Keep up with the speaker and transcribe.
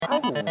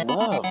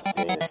love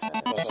data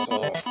centers.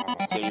 Data centers.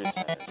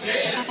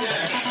 Data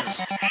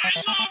centers.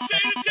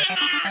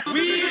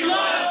 We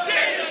love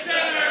data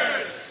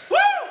centers.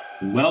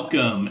 Woo!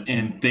 Welcome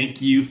and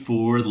thank you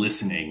for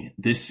listening.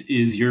 This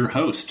is your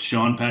host,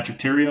 Sean Patrick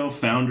Theriault,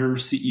 founder,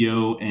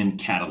 CEO, and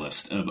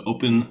catalyst of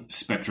Open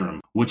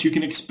Spectrum. What you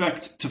can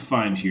expect to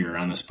find here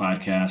on this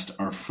podcast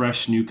are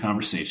fresh new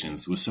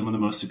conversations with some of the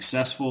most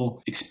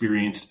successful,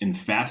 experienced, and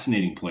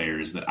fascinating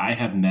players that I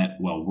have met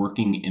while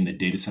working in the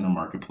data center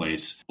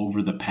marketplace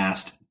over the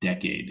past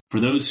decade. For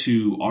those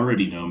who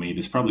already know me,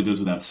 this probably goes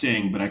without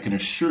saying, but I can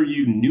assure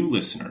you new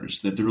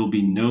listeners that there will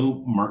be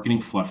no marketing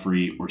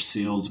fluffery or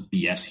sales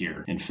BS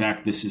here. In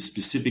fact, this is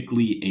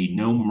specifically a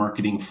no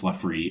marketing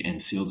fluffery and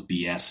sales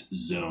BS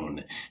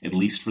zone, at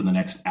least for the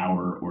next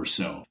hour or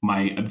so.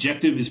 My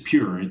objective is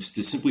pure. It's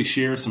to simply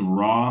share some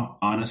raw,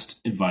 honest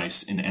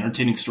advice and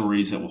entertaining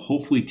stories that will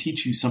hopefully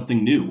teach you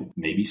something new,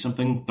 maybe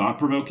something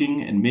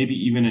thought-provoking and maybe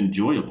even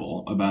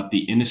enjoyable about the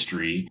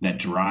industry that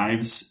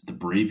drives the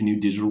brave new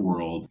digital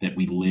world that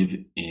we live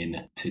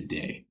in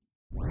today.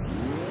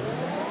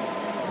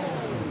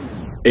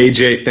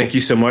 AJ, thank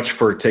you so much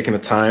for taking the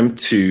time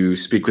to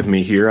speak with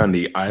me here on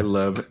the I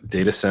Love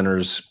Data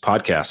Centers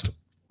podcast.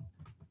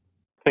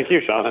 Thank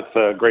you, Sean.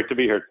 It's great to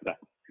be here today.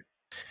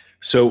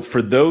 So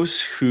for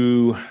those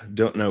who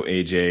don't know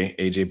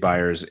AJ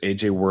Byers,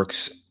 AJ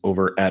works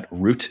over at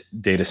Root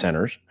Data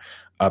Centers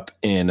up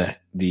in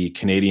the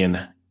Canadian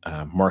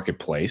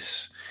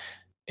marketplace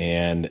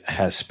and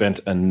has spent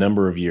a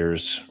number of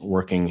years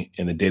working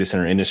in the data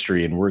center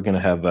industry. And we're going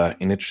to have an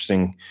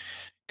interesting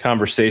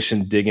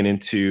conversation digging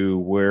into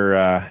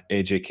where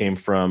AJ came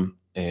from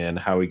and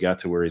how he got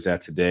to where he's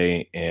at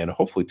today, and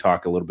hopefully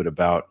talk a little bit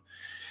about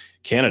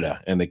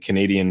Canada and the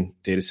Canadian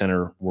data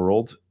center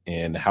world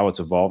and how it's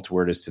evolved to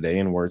where it is today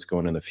and where it's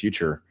going in the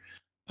future.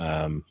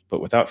 But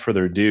without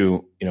further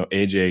ado,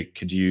 AJ,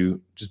 could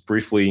you just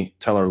briefly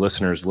tell our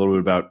listeners a little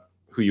bit about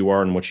who you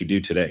are and what you do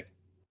today?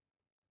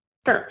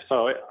 Sure.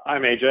 So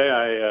I'm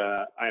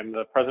AJ. I'm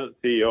the president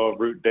and CEO of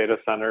Root Data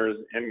Centers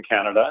in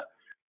Canada.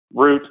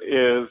 Root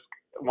is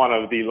one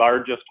of the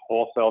largest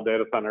wholesale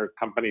data center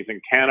companies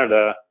in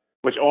Canada,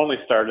 which only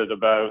started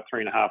about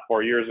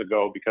 3.5-4 years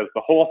ago, because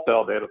the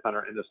wholesale data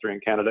center industry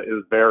in Canada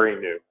is very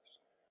new.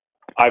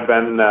 I've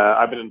been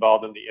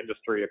involved in the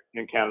industry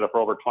in Canada for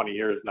over 20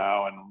 years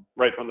now, and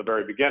right from the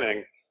very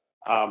beginning.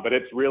 But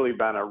it's really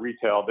been a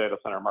retail data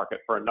center market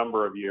for a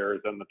number of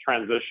years, and the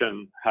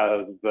transition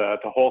to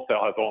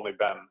wholesale has only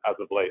been as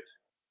of late.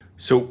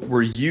 So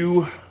were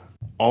you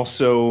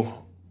also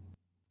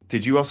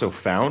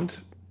found?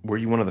 Were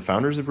you one of the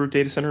founders of Root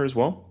Data Center as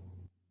well?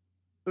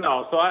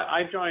 No, so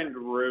I joined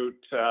Root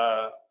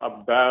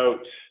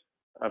about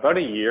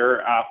a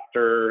year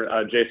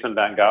after Jason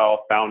Van Gaal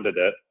founded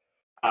it.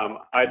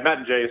 I'd met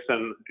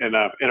Jason in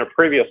a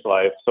previous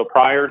life. So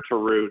prior to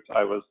Root,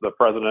 I was the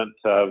president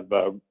of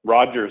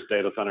Rogers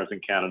Data Centers in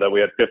Canada.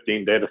 We had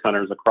 15 data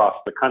centers across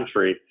the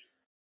country.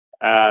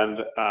 And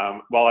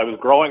while I was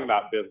growing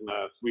that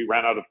business, we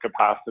ran out of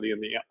capacity in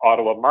the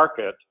Ottawa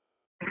market.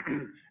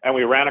 And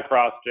we ran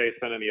across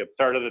Jason, and he had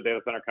started a data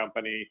center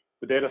company.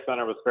 The data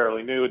center was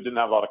fairly new. It didn't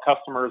have a lot of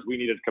customers. We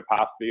needed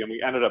capacity, and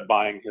we ended up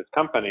buying his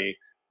company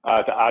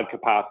to add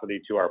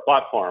capacity to our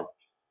platform.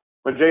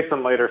 But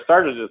Jason later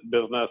started his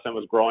business and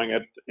was growing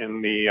it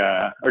in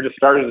the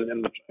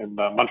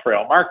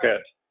Montreal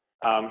market.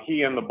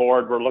 He and the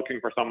board were looking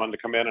for someone to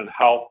come in and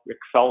help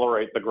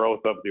accelerate the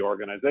growth of the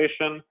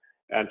organization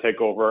and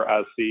take over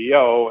as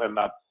CEO. And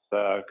that's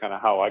kind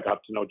of how I got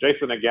to know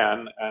Jason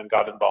again and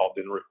got involved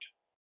in Root.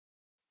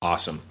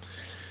 Awesome.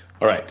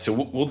 All right, so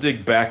we'll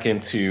dig back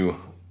into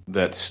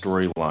that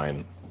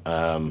storyline.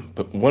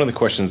 But one of the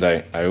questions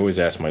I always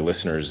ask my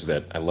listeners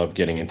that I love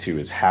getting into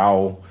is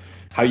how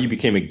you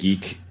became a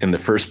geek in the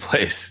first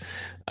place,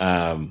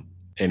 and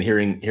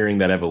hearing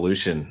that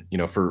evolution.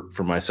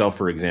 For myself,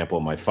 for example,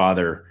 my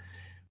father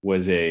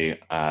was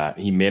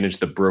he managed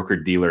the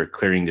broker-dealer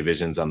clearing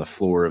divisions on the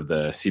floor of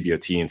the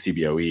CBOT and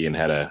CBOE, and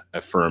had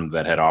a firm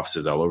that had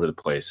offices all over the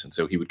place. And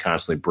so he would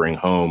constantly bring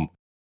home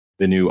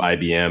the new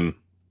IBM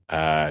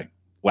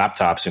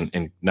laptops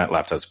and not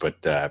laptops, but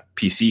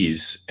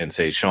PCs, and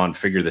say, Sean,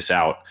 figure this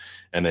out,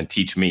 and then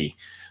teach me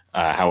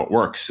how it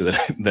works so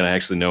that I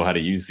actually know how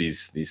to use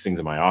these things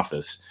in my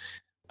office.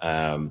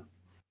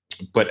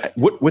 But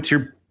what's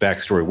your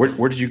backstory?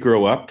 Where did you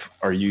grow up?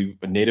 Are you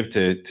a native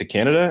to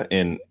Canada,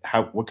 and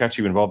what got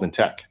you involved in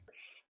tech?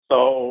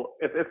 So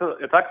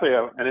it's actually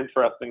an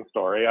interesting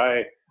story.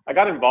 I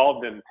got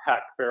involved in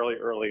tech fairly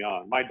early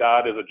on. My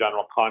dad is a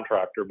general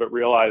contractor, but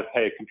realized,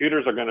 hey,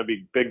 computers are going to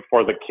be big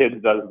for the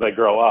kids as they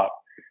grow up.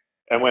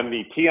 And when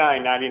the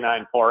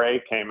TI-99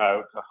 4A came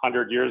out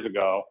 100 years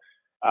ago,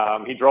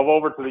 he drove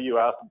over to the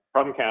U.S.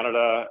 from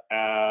Canada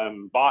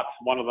and bought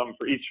one of them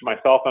for each,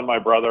 myself and my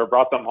brother,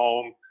 brought them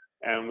home,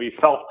 and we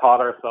self-taught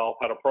ourselves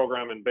how to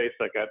program in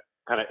BASIC at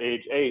kind of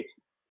age 8.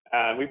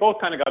 And we both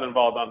kind of got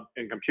involved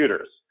in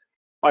computers.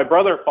 My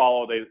brother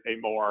followed a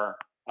more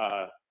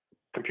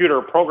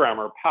computer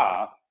programmer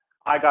path.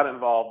 I got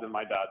involved in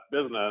my dad's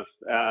business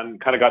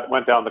and kind of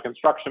went down the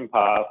construction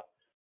path.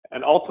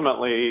 and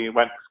ultimately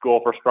went to school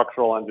for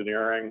structural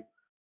engineering.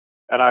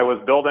 And I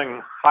was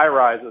building high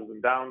rises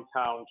in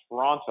downtown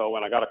Toronto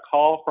when I got a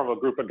call from a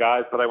group of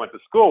guys that I went to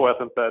school with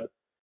and said,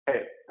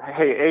 hey,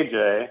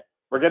 AJ,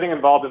 we're getting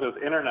involved in this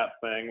internet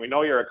thing. We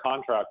know you're a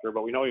contractor,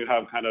 but we know you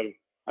have kind of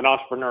an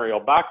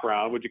entrepreneurial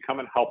background. Would you come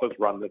and help us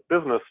run this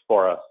business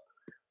for us?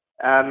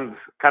 And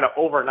kind of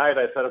overnight,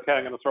 I said, okay,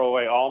 I'm going to throw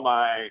away all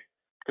my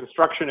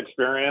construction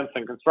experience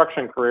and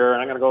construction career,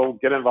 and I'm going to go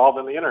get involved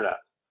in the internet.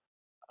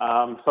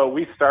 So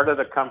we started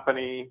a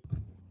company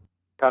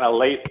kind of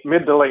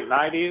mid to late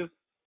 90s.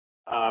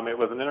 It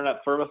was an internet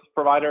service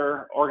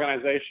provider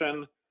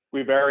organization.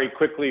 We very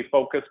quickly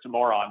focused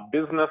more on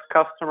business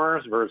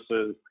customers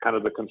versus kind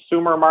of the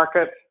consumer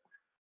market.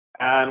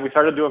 And we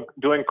started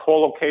doing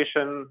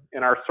co-location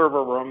in our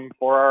server room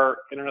for our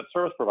internet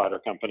service provider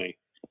company.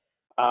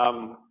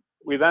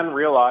 We then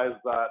realized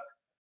that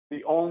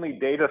the only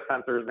data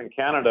centers in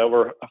Canada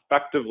were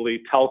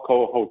effectively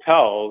telco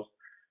hotels.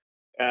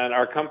 And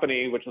our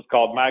company, which was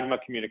called Magma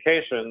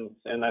Communications,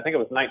 and I think it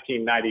was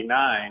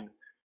 1999,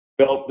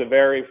 built the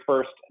very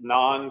first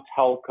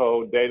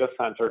non-telco data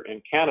center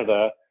in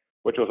Canada,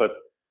 which was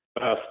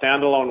a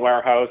standalone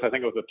warehouse. I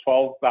think it was a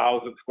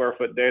 12,000 square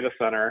foot data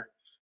center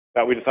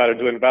that we decided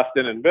to invest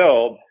in and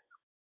build.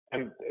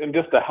 And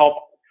just to help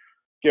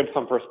give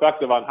some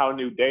perspective on how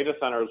new data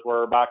centers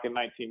were back in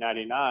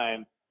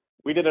 1999,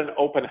 we did an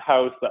open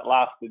house that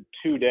lasted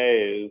 2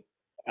 days,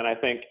 and I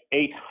think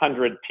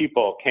 800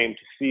 people came to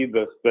see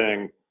this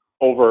thing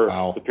over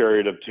the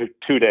period of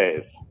two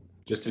days.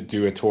 Just to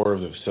do a tour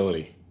of the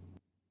facility.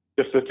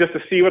 Just to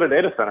see what a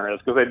data center is,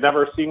 because they'd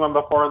never seen one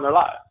before in their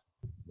lives.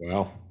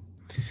 Wow.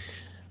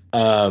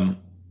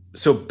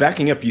 So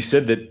backing up, you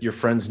said that your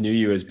friends knew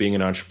you as being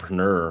an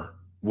entrepreneur.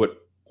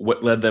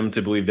 What led them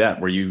to believe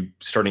that? Were you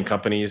starting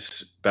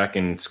companies back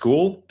in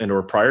school and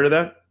or prior to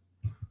that?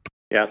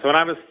 Yeah. So when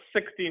I was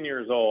 16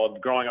 years old,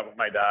 growing up with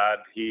my dad,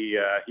 he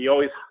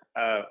always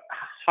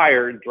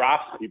hired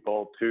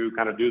draftspeople to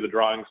kind of do the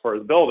drawings for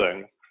his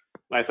building.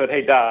 And I said,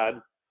 hey,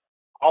 Dad,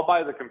 I'll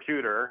buy the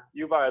computer,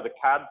 you buy the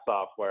CAD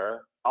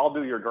software, I'll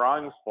do your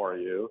drawings for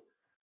you.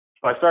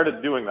 So I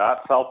started doing that,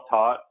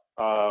 self-taught,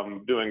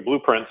 doing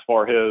blueprints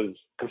for his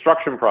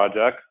construction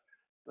project.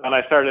 And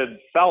I started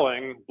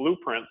selling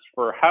blueprints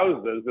for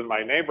houses in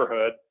my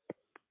neighborhood.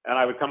 And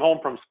I would come home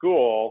from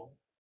school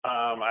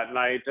at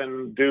night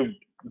and do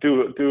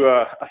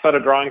a set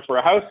of drawings for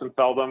a house and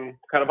sell them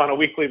kind of on a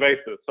weekly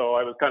basis. So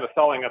I was kind of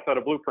selling a set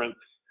of blueprints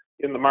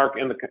in the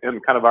market, in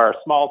kind of our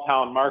small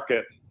town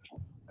market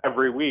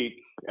every week,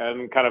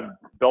 and kind of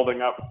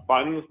building up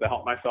funds to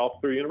help myself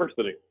through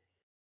university.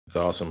 That's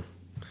awesome.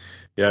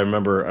 Yeah, I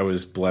remember I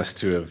was blessed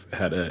to have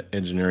had an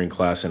engineering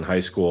class in high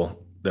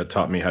school that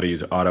taught me how to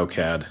use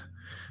AutoCAD,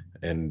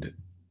 and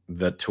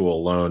that tool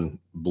alone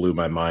blew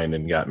my mind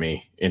and got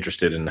me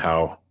interested in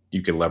how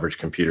you could leverage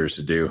computers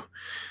to do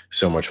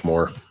so much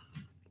more.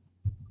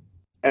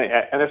 And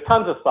there's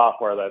tons of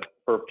software that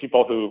for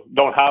people who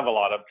don't have a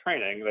lot of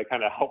training, they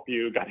kind of help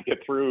you kind of get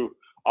through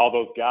all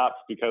those gaps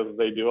because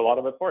they do a lot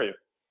of it for you.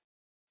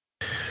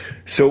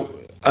 So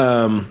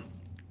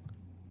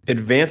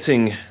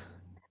advancing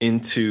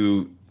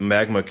into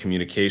Magma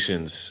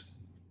Communications,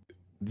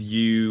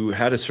 you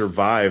had to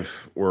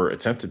survive or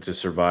attempted to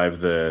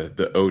survive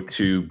the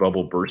O2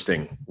 bubble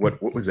bursting.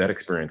 What was that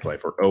experience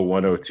like? Or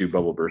 01, 02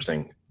 bubble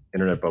bursting,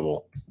 internet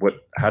bubble?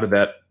 How did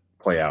that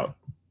play out?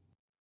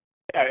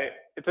 Yeah,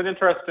 it's an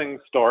interesting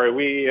story.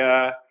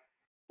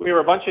 We were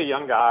a bunch of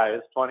young guys,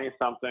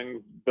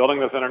 20-somethings, building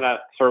this internet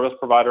service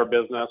provider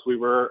business. We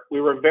were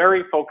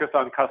very focused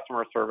on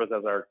customer service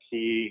as our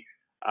key.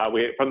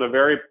 From the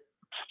very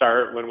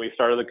start, when we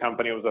started the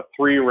company, it was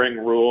a 3-ring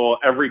rule.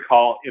 Every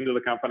call into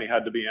the company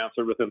had to be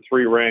answered within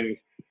 3 rings,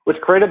 which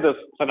created this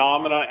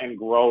phenomena and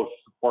growth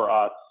for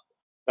us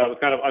that was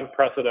kind of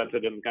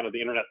unprecedented in kind of the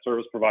internet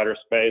service provider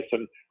space.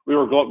 And we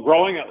were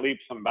growing at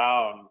leaps and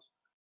bounds.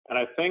 And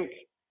I think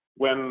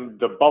when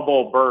the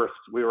bubble burst,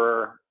 we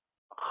were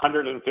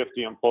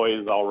 150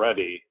 employees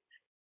already.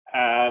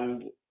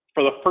 And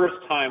for the first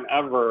time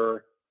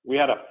ever, we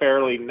had a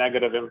fairly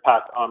negative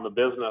impact on the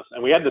business,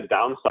 and we had to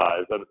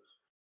downsize. And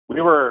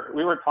we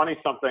were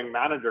 20-something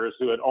managers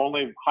who had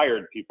only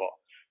hired people.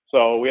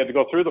 So we had to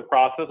go through the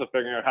process of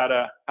figuring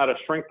out how to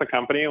shrink the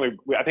company. And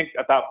I think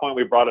at that point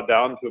we brought it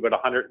down to about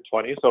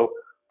 120. So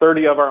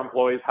 30 of our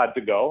employees had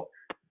to go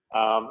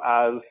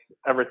as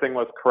everything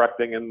was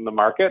correcting in the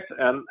market.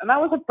 And that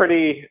was a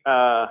pretty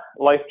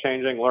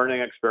life-changing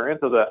learning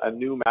experience as a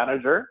new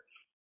manager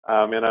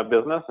in a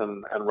business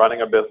and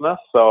running a business.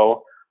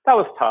 So that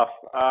was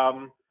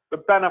tough. The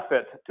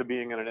benefit to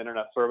being in an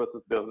internet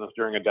services business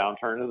during a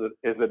downturn is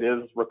it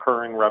is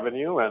recurring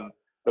revenue, and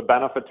the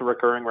benefit to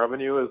recurring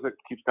revenue is it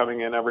keeps coming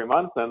in every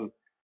month, and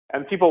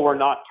people were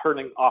not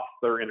turning off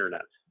their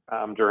internet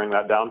during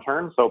that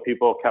downturn, so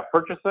people kept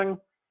purchasing.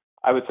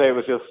 I would say it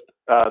was just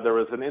there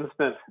was an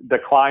instant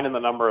decline in the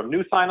number of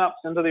new signups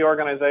into the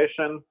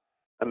organization,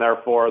 and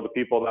therefore the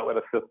people that would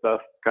assist us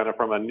kind of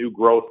from a new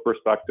growth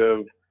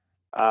perspective,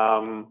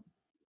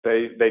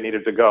 they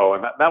needed to go,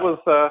 and that was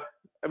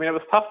I mean, it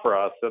was tough for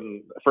us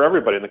and for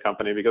everybody in the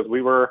company because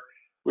we were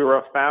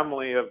a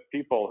family of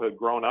people who had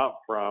grown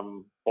up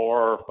from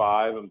 4 or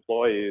 5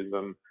 employees,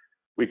 and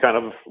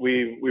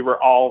we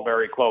were all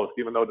very close.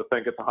 Even though to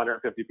think it's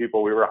 150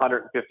 people, we were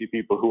 150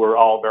 people who were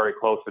all very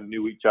close and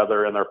knew each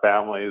other and their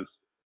families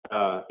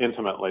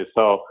intimately.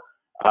 So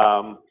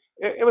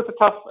it was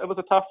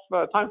a tough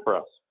time for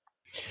us.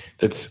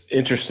 That's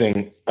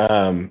interesting.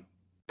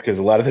 Because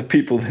a lot of the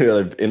people that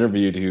I've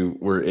interviewed who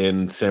were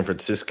in San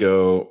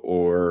Francisco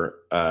or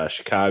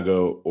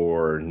Chicago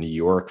or New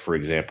York, for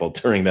example,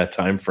 during that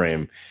time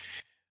frame,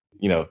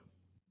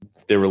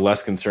 they were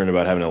less concerned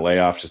about having to lay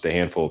off just a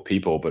handful of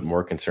people, but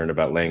more concerned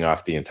about laying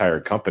off the entire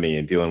company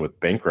and dealing with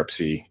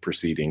bankruptcy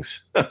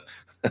proceedings.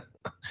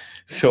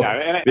 So,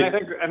 yeah,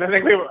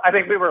 I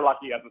think we were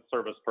lucky as a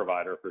service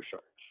provider for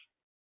sure.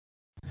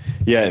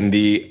 Yeah, and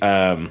the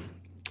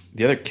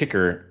other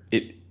kicker,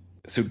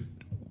 so.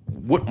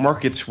 What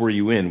markets were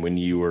you in when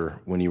you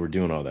were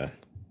doing all that?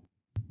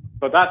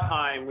 So at that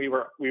time we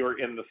were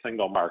in the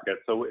single market.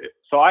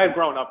 So I had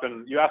grown up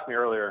in. You asked me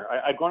earlier.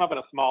 I'd grown up in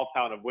a small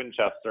town of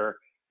Winchester,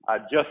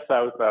 just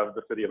south of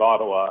the city of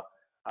Ottawa.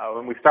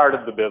 When we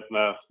started the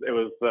business, it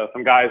was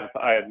some guys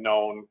I had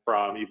known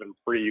from even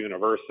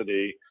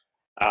pre-university,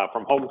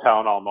 from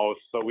hometown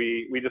almost. So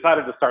we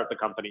decided to start the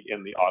company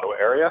in the Ottawa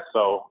area.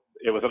 So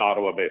it was an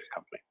Ottawa-based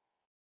company.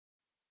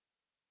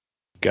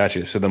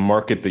 Gotcha. So the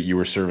market that you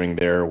were serving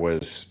there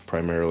was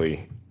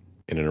primarily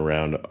in and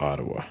around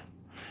Ottawa.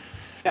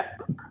 Yeah.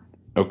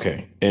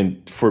 Okay.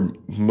 And for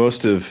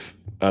most of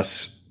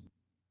us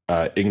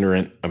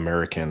ignorant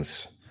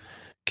Americans,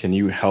 can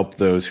you help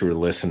those who are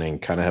listening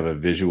kind of have a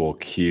visual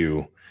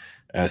cue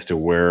as to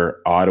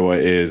where Ottawa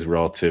is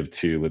relative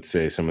to, let's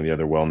say, some of the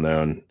other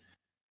well-known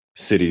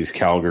cities,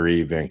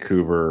 Calgary,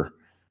 Vancouver,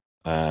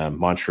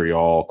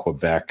 Montreal,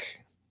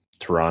 Quebec,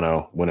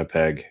 Toronto,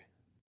 Winnipeg?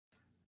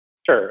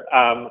 Sure.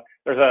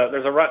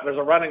 There's a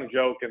running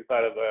joke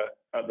inside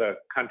of the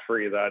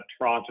country that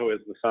Toronto is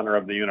the center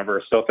of the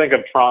universe. So think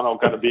of Toronto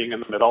kind of being in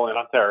the middle in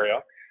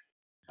Ontario.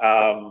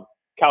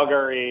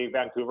 Calgary,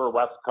 Vancouver,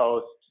 West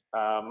Coast,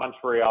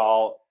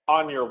 Montreal,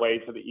 on your way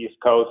to the East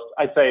Coast.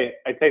 I'd say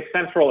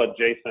central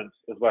adjacent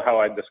is how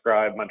I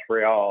describe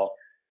Montreal.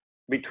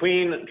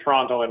 Between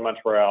Toronto and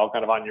Montreal,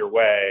 kind of on your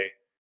way,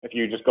 if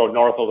you just go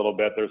north a little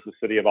bit, there's the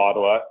city of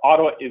Ottawa.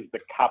 Ottawa is the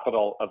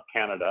capital of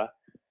Canada.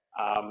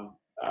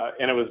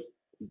 And it was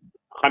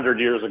 100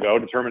 years ago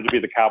determined to be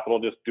the capital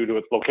just due to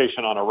its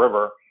location on a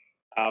river.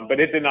 But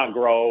it did not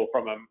grow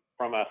from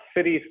a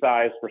city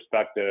size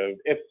perspective.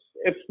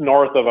 It's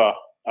north of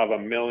a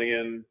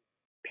million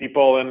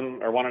people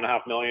or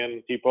 1.5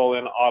 million people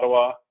in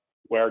Ottawa,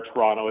 where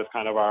Toronto is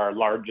kind of our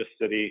largest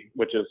city,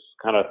 which is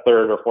kind of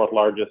third or fourth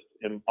largest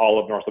in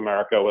all of North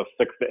America with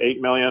 6 to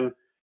 8 million.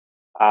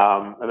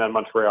 And then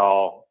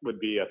Montreal would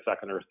be a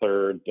second or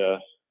third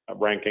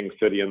ranking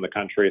city in the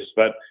country.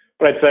 But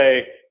I'd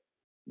say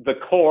the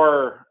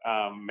core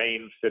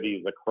main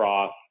cities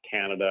across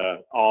Canada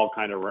all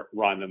kind of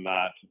run in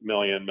that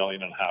million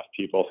and a half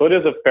people. So it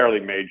is a fairly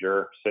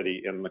major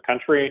city in the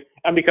country.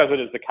 And because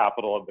it is the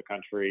capital of the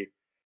country,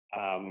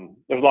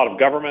 there's a lot of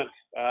government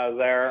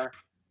there.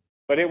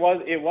 But it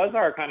was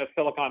our kind of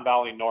Silicon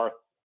Valley North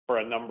for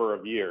a number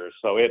of years.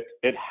 So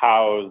it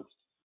housed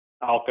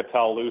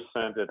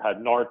Alcatel-Lucent, it had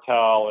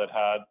Nortel, it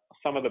had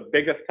some of the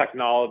biggest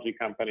technology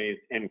companies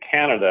in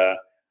Canada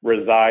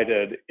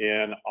resided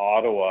in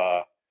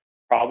Ottawa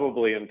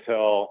probably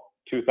until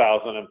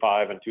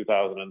 2005 and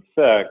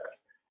 2006.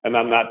 And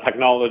then that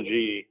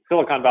technology,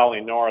 Silicon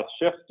Valley North,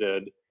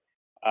 shifted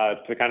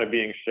to kind of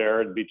being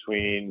shared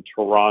between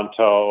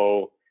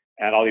Toronto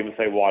and I'll even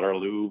say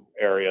Waterloo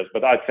areas.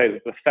 But I'd say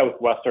that the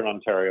southwestern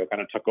Ontario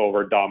kind of took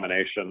over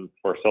domination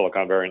for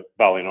Silicon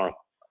Valley North.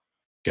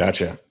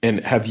 Gotcha.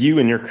 And have you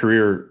in your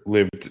career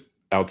lived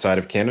outside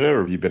of Canada,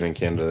 or have you been in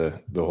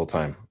Canada the whole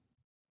time?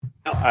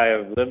 No, I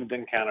have lived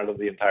in Canada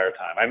the entire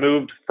time. I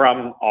moved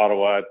from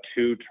Ottawa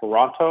to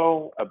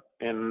Toronto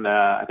in,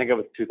 I think it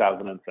was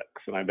 2006,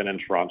 and I've been in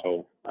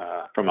Toronto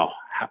from a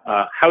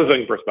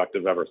housing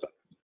perspective ever since.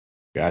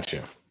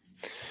 Gotcha.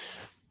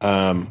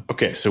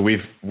 Okay, so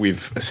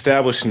we've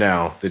established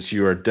now that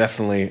you are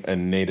definitely a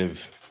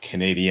native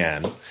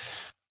Canadian,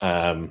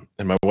 and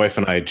my wife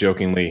and I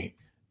jokingly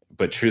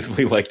but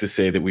truthfully like to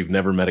say that we've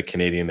never met a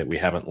Canadian that we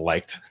haven't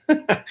liked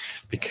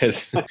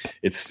because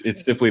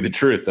it's simply the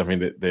truth. I mean,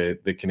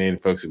 the Canadian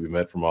folks that we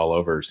met from all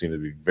over seem to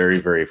be very,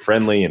 very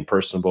friendly and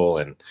personable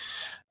and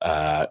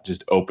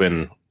just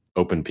open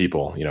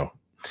people. You know,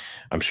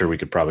 I'm sure we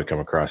could probably come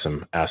across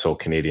some asshole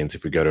Canadians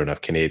if we go to enough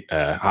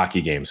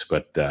hockey games,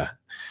 but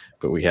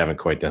we haven't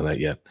quite done that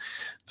yet.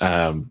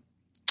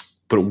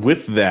 But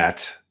with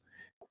that,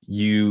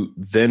 you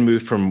then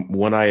moved from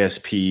one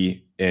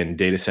ISP and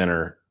data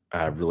center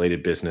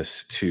related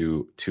business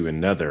to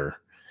another.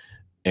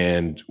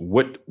 And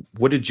what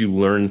did you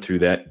learn through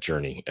that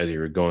journey as you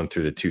were going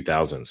through the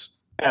 2000s?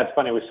 Yeah, it's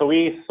funny. So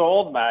we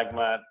sold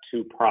Magma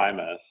to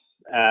Primus,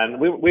 And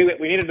we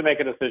needed to make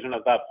a decision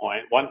at that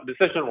point.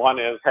 Decision one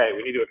is, hey,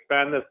 we need to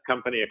expand this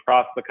company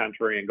across the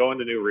country and go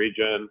into new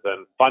regions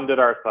and fund it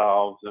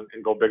ourselves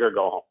and go big or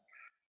go home.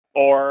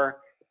 Or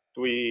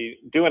do we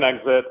do an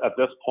exit at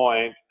this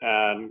point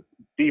and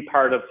be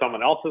part of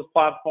someone else's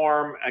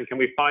platform? And can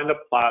we find a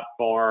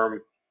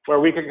platform where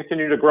we can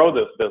continue to grow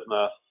this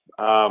business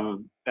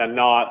and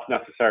not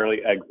necessarily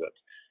exit?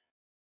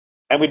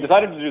 And we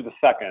decided to do the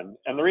second.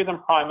 And the reason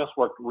Primus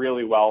worked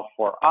really well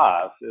for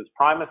us is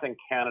Primus in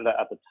Canada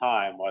at the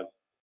time was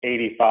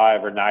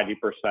 85 or 90%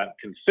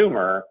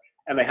 consumer,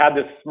 and they had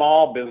this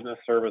small business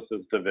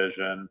services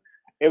division.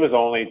 It was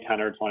only $10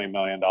 or $20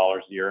 million a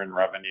year in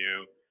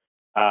revenue.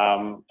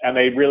 And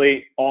they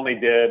really only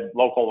did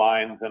local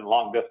lines and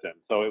long distance.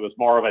 So it was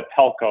more of a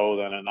telco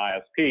than an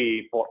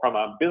ISP from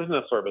a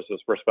business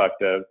services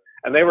perspective.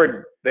 And they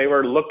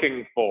were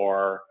looking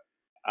for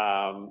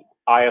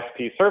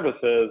ISP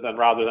services, and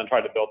rather than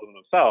try to build them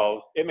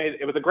themselves,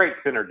 it was a great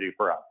synergy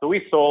for us. So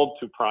we sold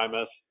to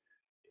Primus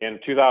in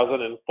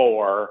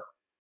 2004,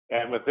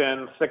 and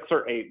within 6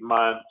 or 8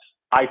 months,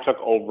 I took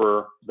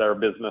over their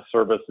business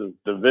services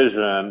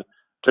division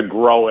to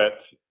grow it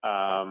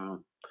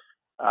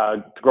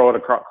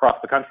across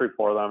the country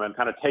for them, and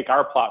kind of take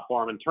our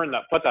platform and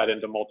put that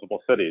into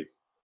multiple cities.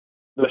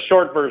 The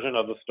short version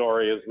of the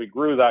story is we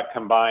grew that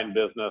combined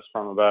business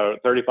from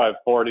about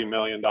 $35-40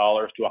 million to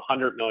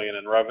 $100 million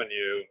in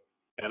revenue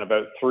in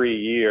about 3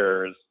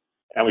 years.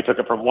 And we took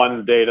it from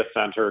 1 data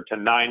center to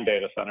 9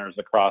 data centers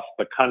across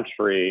the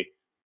country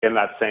in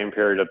that same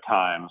period of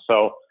time.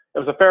 So it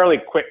was a fairly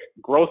quick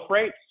growth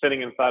rate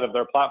sitting inside of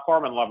their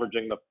platform and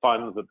leveraging the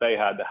funds that they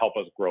had to help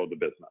us grow the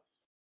business.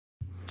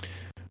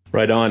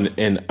 Right on.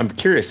 And I'm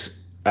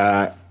curious,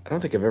 I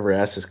don't think I've ever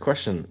asked this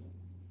question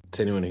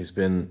to anyone who's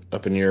been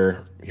up in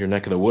your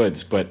neck of the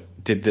woods,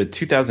 but did the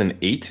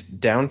 2008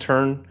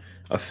 downturn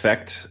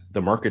affect the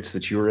markets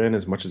that you were in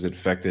as much as it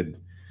affected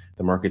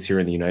the markets here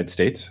in the United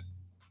States?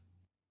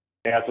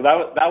 Yeah, so that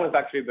was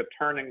actually the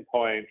turning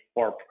point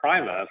for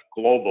Primus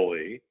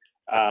globally.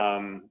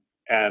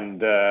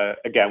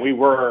 Again, we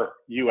were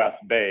US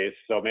based,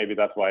 so maybe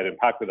that's why it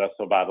impacted us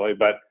so badly.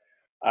 But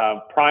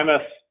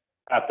Primus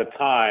at the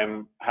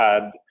time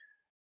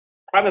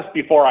Primus,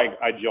 before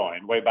I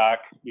joined, way back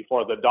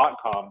before the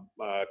dot-com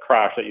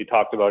crash that you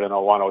talked about in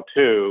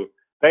 0102,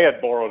 they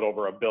had borrowed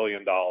over $1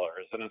 billion.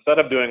 And instead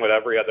of doing what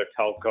every other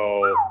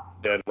telco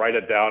did, write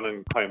it down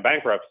and claim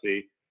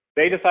bankruptcy,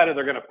 they decided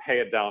they're going to pay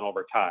it down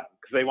over time,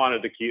 because they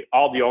wanted to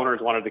all the owners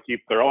wanted to keep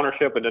their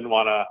ownership and didn't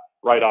want to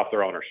write off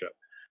their ownership.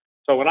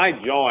 So when I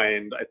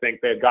joined, I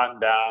think they had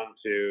gotten down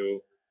to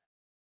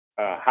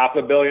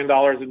 $500 million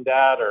in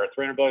debt or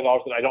 $300 billion.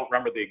 I don't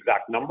remember the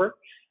exact number.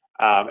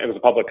 It was a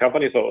public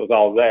company, so it was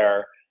all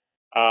there.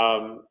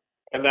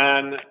 And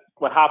then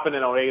what happened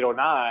in 08,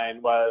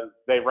 09 was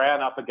they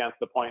ran up against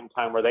the point in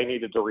time where they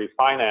needed to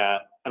refinance.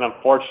 And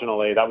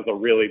unfortunately, that was a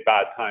really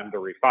bad time to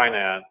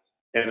refinance.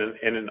 And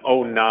in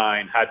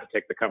 09, had to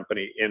take the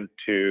company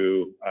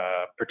into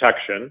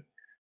protection.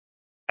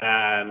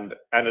 And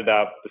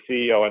the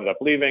CEO ended up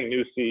leaving,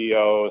 new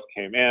CEOs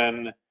came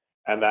in.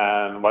 And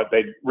then what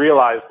they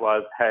realized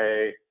was,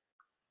 hey,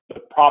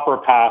 the proper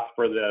path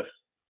for this,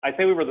 I'd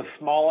say we were the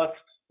smallest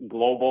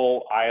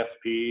global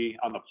ISP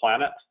on the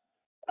planet.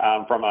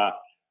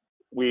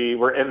 We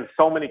were in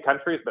so many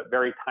countries, but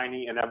very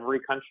tiny in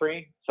every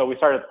country. So we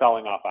started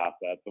selling off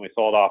assets, and we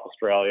sold off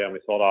Australia, and we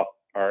sold off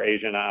our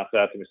Asian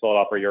assets, and we sold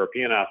off our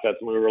European assets,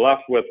 and we were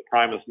left with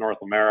Primus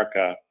North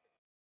America.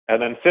 And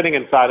then sitting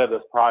inside of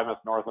this Primus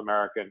North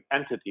American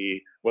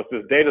entity was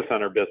this data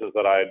center business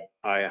that I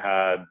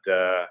had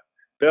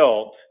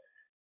built.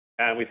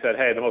 And we said,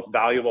 hey, the most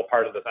valuable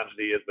part of this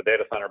entity is the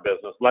data center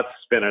business. Let's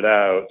spin it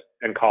out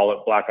and call it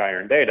Black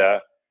Iron Data.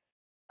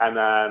 And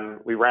then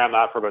we ran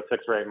that for about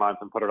 6 or 8 months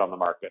and put it on the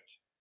market.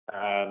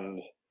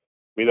 And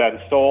we then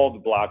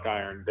sold Black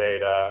Iron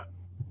Data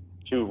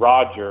to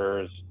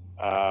Rogers.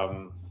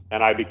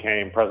 And I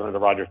became president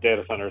of Rogers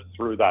Data Centers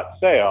through that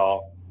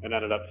sale, and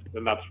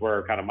that's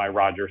where kind of my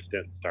Rogers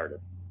stint started.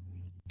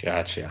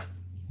 Gotcha.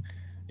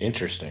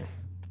 Interesting.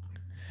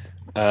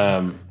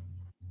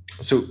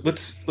 So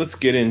let's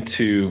get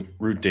into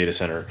Root Data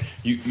Center.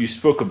 You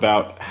spoke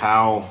about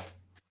how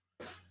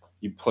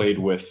you played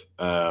with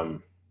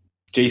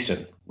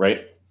Jason,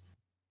 right?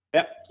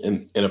 Yeah.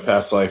 In a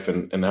past life,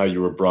 and how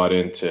you were brought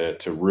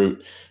into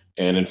Root.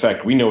 And in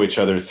fact, we know each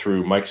other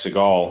through Mike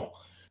Segal,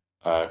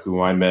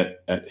 who I met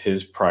at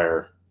his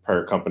prior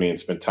company and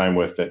spent time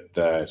with at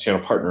the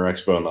Channel Partner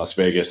Expo in Las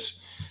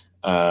Vegas.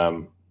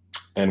 And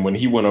when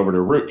he went over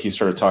to Root, he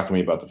started talking to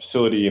me about the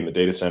facility and the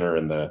data center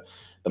and the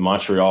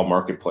Montreal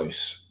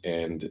marketplace.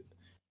 And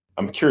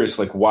I'm curious,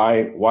 like,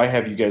 why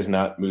have you guys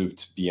not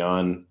moved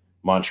beyond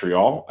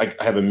Montreal? I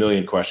have a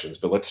million questions,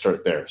 but let's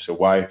start there. So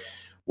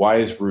why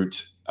is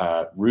Root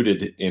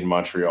rooted in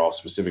Montreal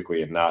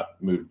specifically and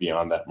not moved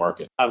beyond that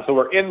market? So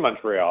we're in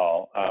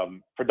Montreal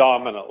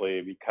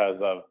predominantly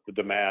because of the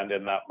demand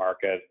in that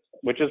market,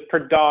 which is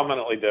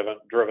predominantly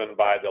driven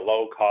by the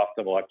low cost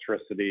of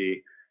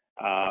electricity,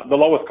 the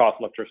lowest cost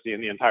electricity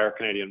in the entire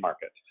Canadian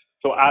market.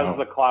 So as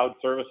the cloud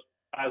service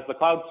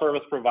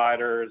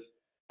providers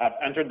have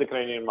entered the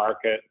Canadian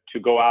market to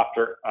go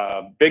after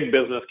Big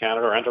Business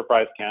Canada or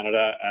Enterprise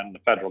Canada and the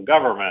federal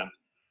government,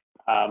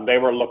 they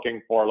were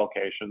looking for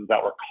locations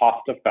that were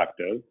cost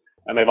effective,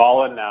 and they've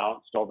all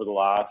announced over the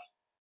last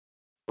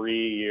 3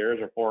 years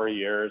or 4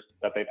 years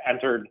that they've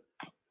entered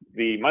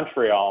the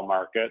Montreal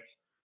market.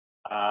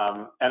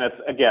 And it's,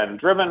 again,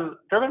 driven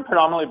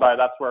predominantly by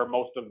that's where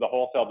most of the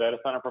wholesale data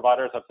center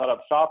providers have set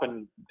up shop,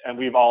 and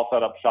we've all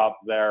set up shop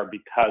there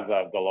because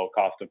of the low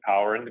cost of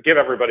power. And to give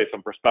everybody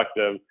some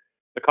perspective,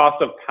 the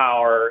cost of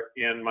power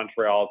in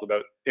Montreal is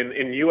about,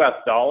 in US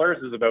dollars,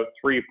 is about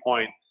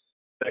 3.6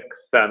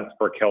 cents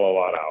per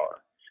kilowatt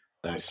hour.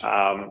 Nice.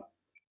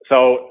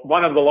 So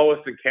one of the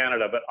lowest in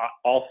Canada, but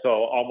also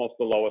almost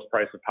the lowest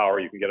price of power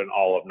you can get in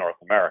all of North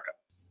America.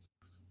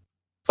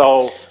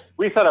 So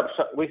we set up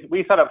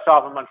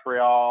shop in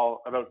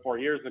Montreal about 4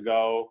 years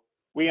ago.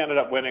 We ended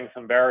up winning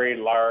some very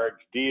large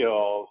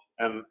deals,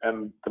 and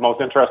the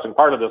most interesting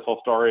part of this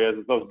whole story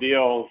is those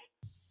deals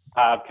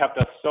have kept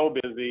us so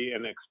busy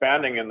and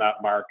expanding in that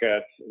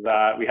market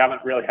that we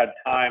haven't really had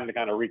time to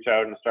kind of reach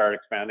out and start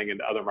expanding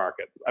into other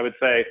markets. I would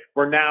say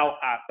we're now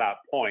at that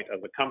point as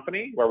a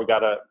company where we're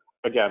at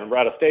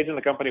a stage in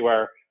the company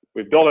where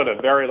we've built out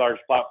a very large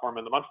platform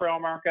in the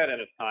Montreal market,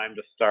 and it's time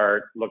to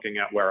start looking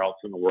at where else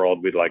in the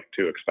world we'd like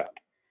to expand.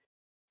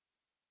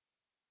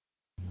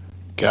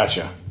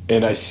 Gotcha.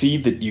 And I see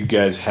that you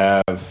guys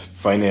have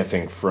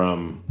financing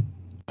from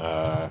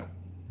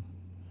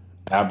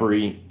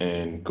Abry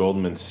and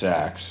Goldman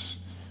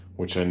Sachs,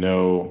 which I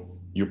know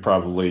you're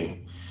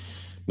probably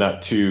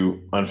not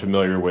too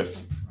unfamiliar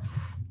with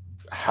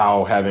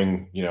how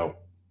having,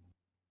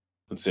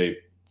 let's say,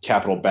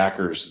 capital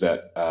backers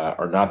that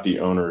are not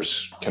the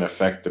owners can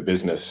affect the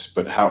business.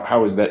 But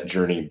how has that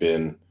journey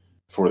been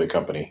for the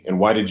company? And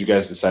why did you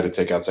guys decide to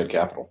take outside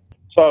capital?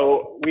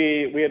 So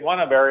we had won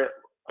a very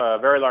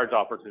large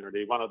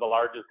opportunity, one of the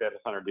largest data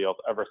center deals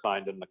ever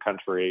signed in the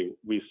country.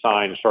 We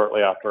signed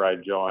shortly after I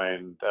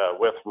joined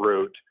with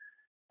Root,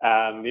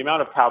 and the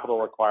amount of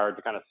capital required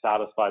to kind of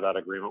satisfy that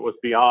agreement was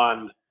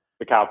beyond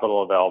the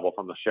capital available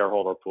from the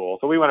shareholder pool.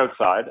 So we went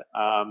outside.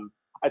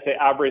 I'd say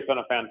Abry's been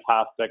a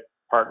fantastic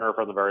partner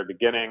from the very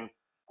beginning.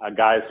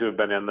 Guys who have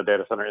been in the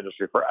data center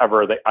industry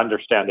forever, they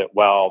understand it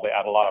well. They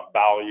add a lot of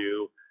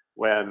value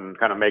when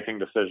kind of making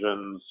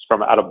decisions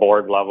from at a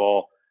board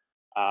level.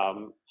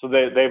 So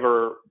they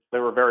were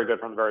very good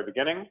from the very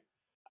beginning.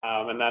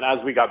 And then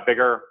as we got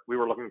bigger, we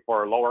were looking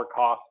for lower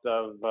cost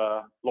of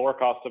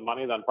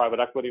money than private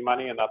equity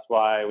money, and that's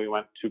why we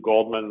went to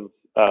Goldman's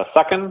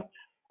second.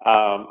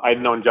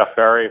 I'd known Jeff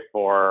Ferry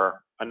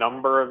for a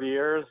number of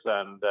years,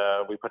 and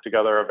we put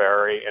together a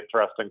very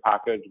interesting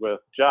package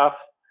with Jeff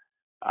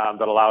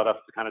that allowed us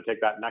to kind of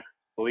take that next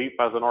leap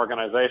as an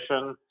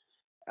organization.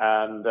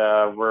 And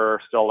we're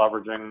still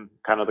leveraging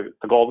kind of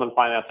the Goldman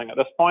financing at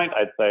this point.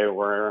 I'd say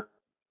we're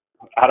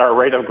at our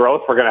rate of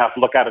growth. We're going to have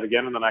to look at it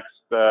again in the next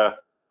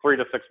 3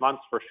 to 6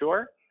 months for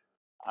sure.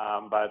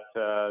 But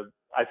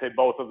I'd say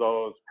both of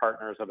those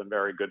partners have been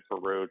very good for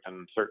Root,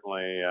 and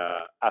certainly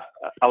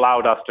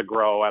allowed us to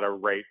grow at a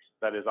rate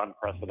that is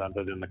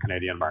unprecedented in the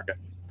Canadian market.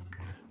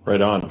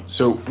 Right on.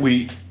 So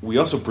we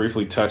also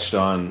briefly touched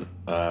on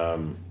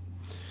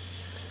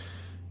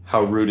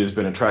how Root has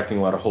been attracting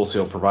a lot of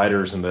wholesale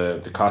providers, and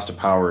the cost of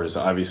power is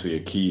obviously a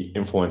key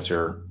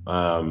influencer.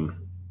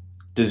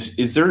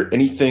 Is there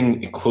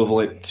anything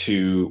equivalent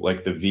to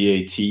like the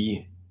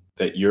VAT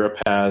that Europe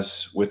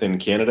has within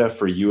Canada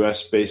for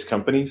US based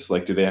companies?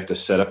 Like, do they have to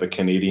set up a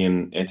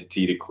Canadian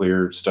entity to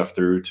clear stuff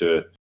through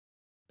to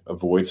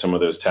avoid some of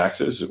those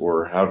taxes,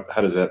 or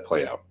how does that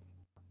play out?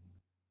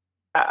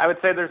 I would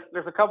say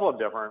there's a couple of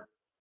different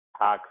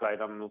tax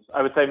items.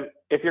 I would say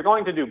if you're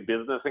going to do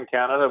business in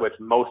Canada, which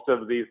most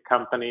of these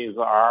companies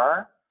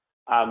are,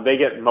 they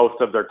get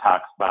most of their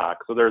tax back.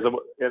 So there's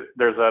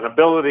an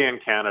ability in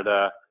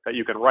Canada that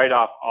you can write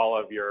off all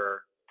of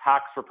your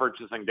tax for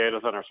purchasing data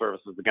center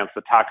services against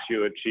the tax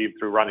you achieve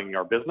through running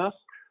your business.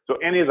 So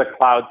any of the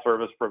cloud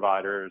service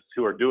providers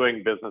who are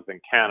doing business in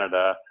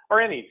Canada,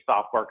 or any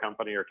software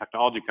company or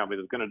technology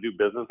company that's going to do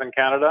business in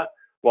Canada,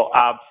 will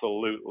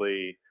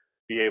absolutely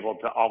be able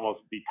to almost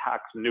be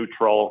tax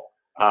neutral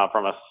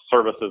from a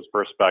services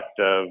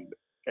perspective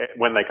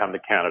when they come to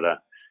Canada.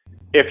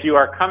 If you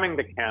are coming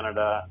to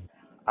Canada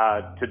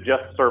to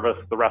just service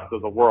the rest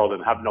of the world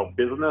and have no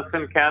business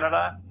in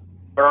Canada,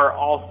 there are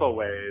also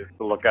ways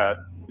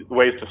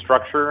to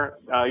structure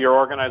your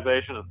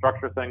organization and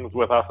structure things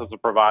with us as a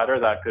provider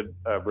that could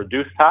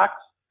reduce tax.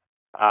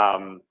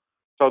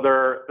 So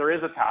there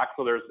is a tax.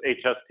 So there's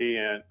HST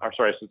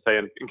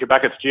in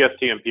Quebec it's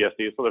GST and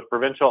PST. So there's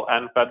provincial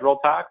and federal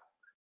tax.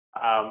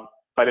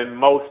 But in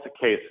most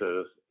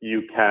cases,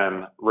 you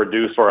can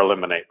reduce or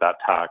eliminate that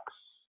tax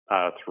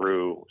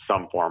through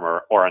some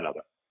form or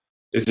another.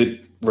 Does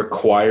it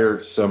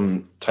require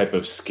some type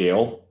of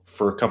scale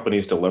for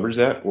companies to leverage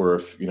that? Or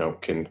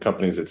can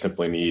companies that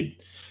simply need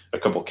a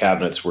couple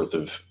cabinets worth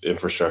of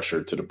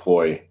infrastructure to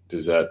deploy,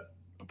 does that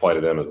apply to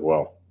them as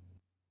well?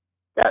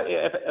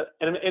 Yeah,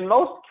 in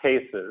most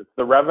cases,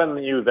 the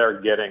revenue they're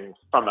getting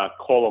from a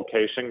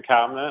co-location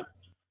cabinet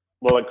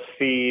will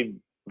exceed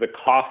the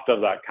cost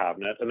of that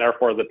cabinet, and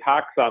therefore the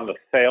tax on the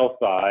sale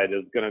side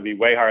is going to be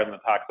way higher than the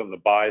tax on the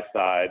buy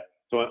side.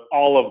 So in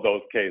all of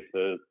those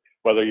cases,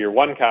 whether you're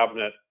one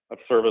cabinet of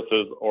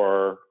services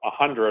or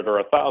 100 or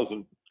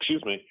 1,000,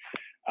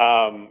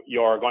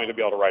 you're going to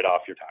be able to write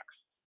off your tax.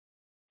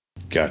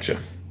 Gotcha.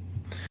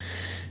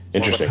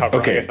 Interesting. Recover,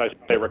 okay. I guess I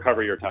should say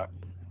recover your tax.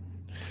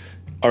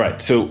 All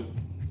right. So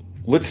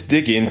let's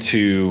dig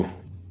into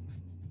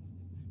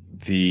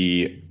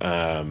the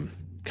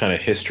kind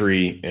of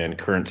history and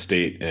current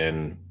state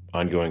and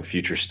ongoing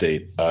future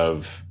state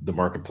of the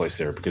marketplace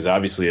there, because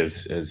obviously,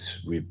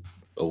 as we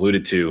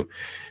alluded to,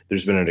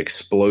 there's been an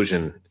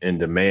explosion in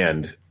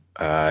demand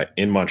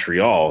in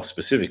Montreal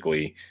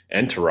specifically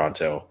and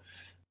Toronto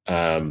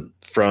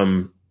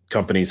from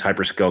companies,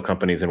 hyperscale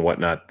companies and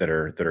whatnot that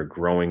are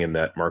growing in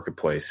that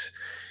marketplace.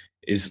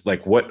 Is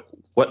like what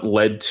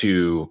led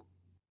to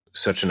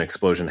such an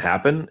explosion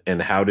happen,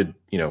 and how did,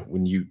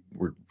 when you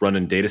were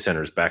running data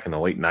centers back in the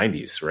late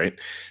 90s, right?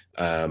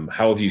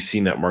 How have you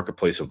seen that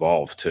marketplace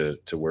evolve to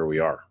where we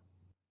are?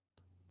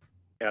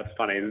 Yeah, it's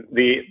funny.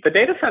 The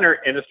data center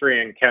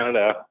industry in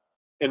Canada,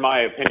 in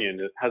my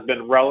opinion, has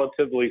been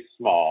relatively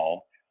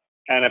small.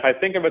 And if I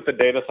think about the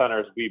data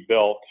centers we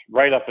built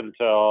right up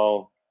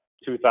until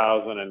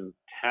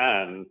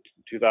 2010,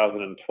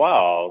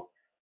 2012,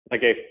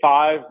 like a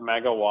 5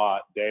 megawatt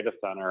data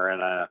center in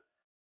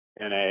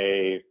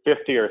a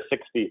 50 or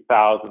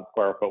 60,000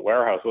 square foot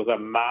warehouse was a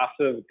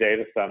massive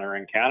data center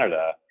in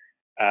Canada.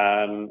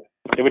 And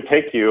it would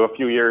take you a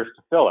few years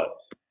to fill it.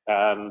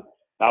 And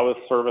that was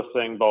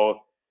servicing both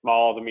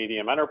small to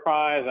medium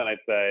enterprise and I'd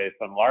say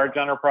some large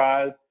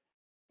enterprise.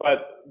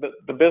 But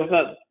the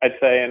business, I'd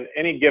say, in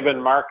any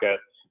given market,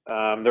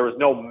 there was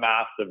no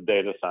massive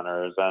data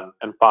centers.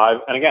 And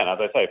again, as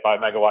I say, 5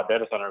 megawatt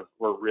data centers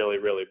were really,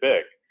 really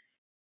big.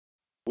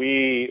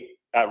 We,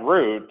 at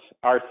Root,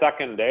 our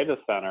second data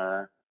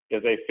center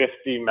is a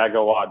 50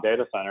 megawatt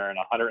data center in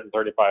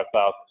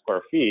 135,000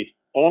 square feet,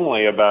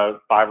 only about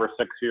 5 or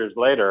 6 years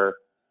later.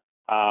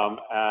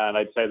 And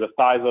I'd say the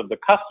size of the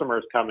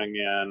customers coming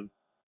in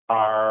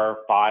are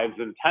 5s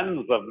and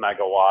 10s of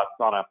megawatts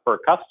on a per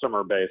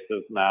customer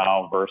basis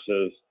now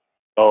versus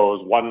those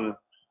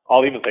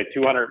I'll even say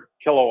 200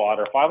 kilowatt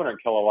or 500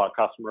 kilowatt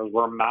customers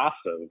were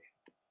massive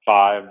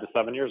 5 to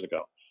 7 years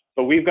ago.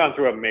 So we've gone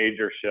through a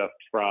major shift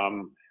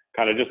from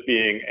kind of just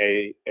being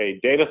a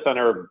data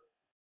center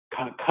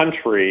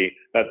country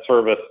that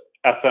serviced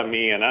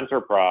SME and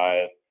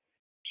enterprise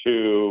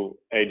to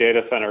a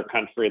data center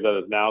country that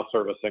is now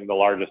servicing the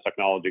largest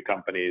technology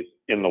companies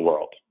in the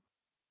world.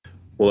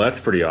 Well, that's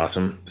pretty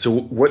awesome. So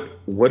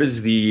what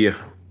is the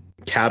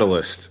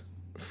catalyst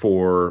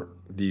for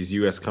these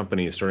U.S.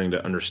 companies starting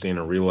to understand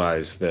and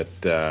realize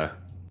that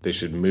they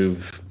should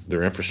move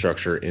their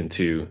infrastructure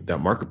into that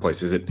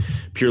marketplace? Is it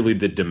purely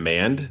the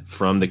demand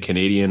from the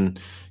Canadian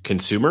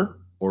consumer,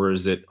 or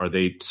are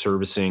they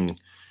servicing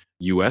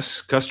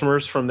U.S.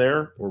 customers from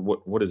there, or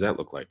what does that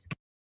look like?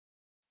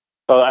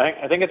 So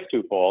I think it's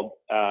twofold.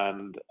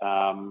 And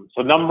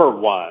so number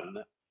one,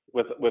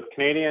 with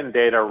Canadian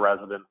data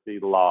residency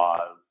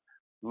laws,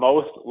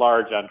 most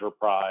large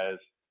enterprise,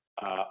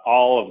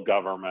 all of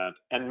government,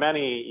 and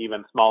many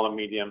even small and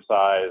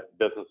medium-sized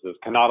businesses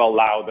cannot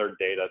allow their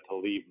data to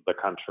leave the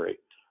country.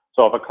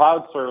 So if a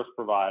cloud service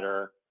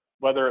provider,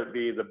 whether it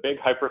be the big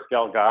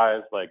hyperscale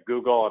guys like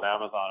Google and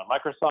Amazon and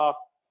Microsoft,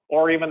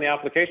 or even the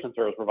application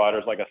service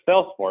providers like a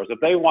Salesforce, if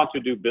they want to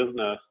do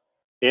business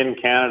in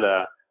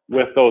Canada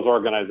with those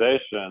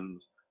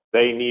organizations,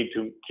 they need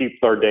to keep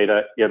their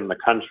data in the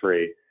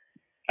country.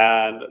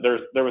 And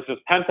there was this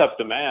pent-up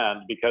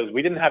demand because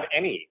we didn't have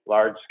any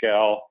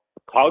large-scale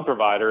cloud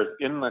providers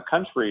in the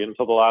country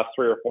until the last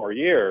 3 or 4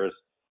 years.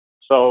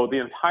 So the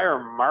entire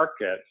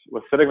market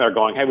was sitting there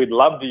going, hey, we'd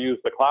love to use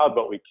the cloud,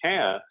 but we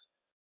can't.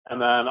 And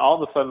then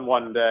all of a sudden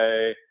one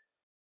day,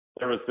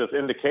 there was this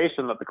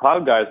indication that the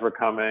cloud guys were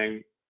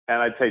coming,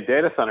 and I'd say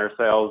data center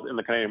sales in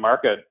the Canadian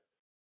market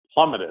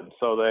plummeted.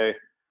 So I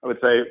would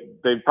say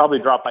they probably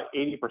dropped by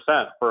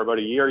 80% for about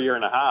a year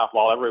and a half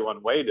while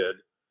everyone waited.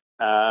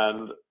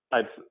 And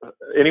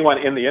anyone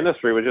in the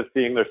industry was just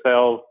seeing their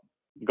sales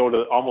go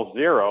to almost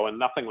zero and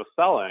nothing was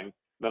selling.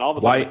 Then all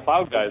of a sudden the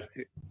cloud guys,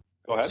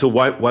 go ahead. So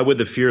why would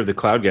the fear of the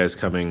cloud guys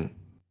coming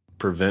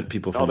prevent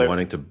people from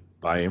wanting to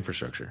buy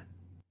infrastructure?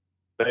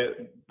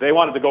 They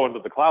wanted to go into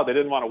the cloud. They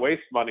didn't want to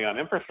waste money on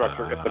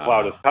infrastructure if the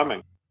cloud is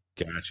coming.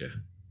 Gotcha.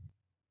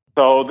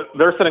 So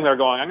they're sitting there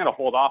going, I'm going to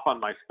hold off on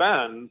my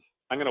spend.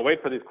 I'm going to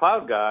wait for these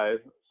cloud guys.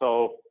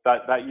 So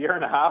that year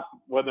and a half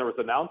when there was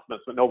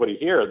announcements but nobody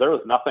here, there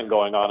was nothing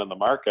going on in the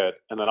market.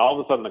 And then all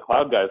of a sudden the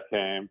cloud guys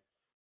came.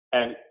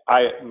 And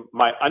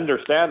my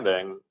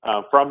understanding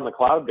from the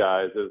cloud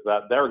guys is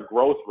that their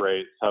growth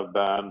rates have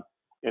been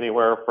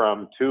anywhere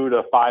from 2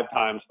 to 5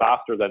 times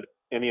faster than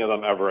any of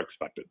them ever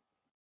expected.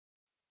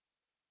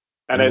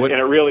 And it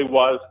really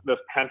was this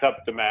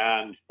pent-up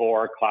demand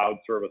for cloud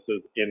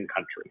services in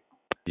country.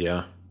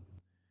 Yeah.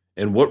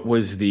 And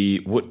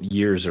what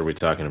years are we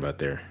talking about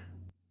there?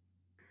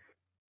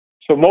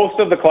 So most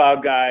of the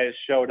cloud guys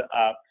showed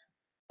up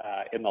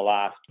in the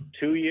last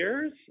 2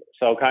 years.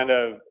 So kind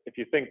of, if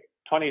you think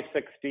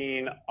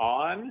 2016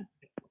 on,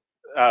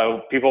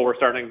 people were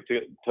starting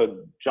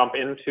to jump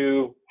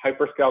into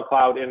hyperscale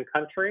cloud in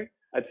country.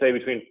 I'd say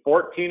between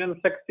 14 and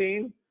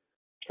 16,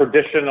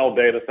 traditional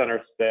data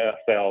center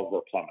sales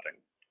were plummeting.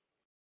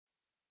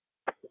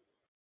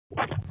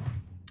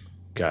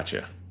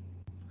 Gotcha.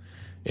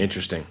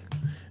 Interesting.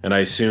 And I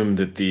assume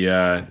that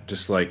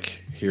just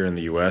like here in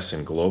the US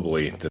and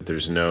globally, that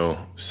there's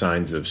no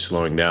signs of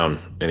slowing down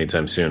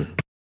anytime soon.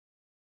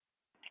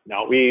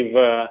 No, we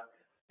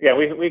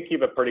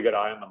keep a pretty good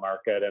eye on the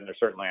market, and there's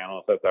certainly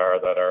analysts out there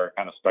that are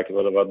kind of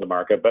speculative of the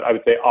market. But I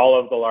would say all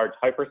of the large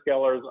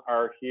hyperscalers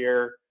are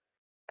here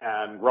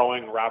and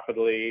growing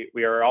rapidly.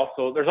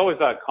 There's always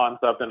that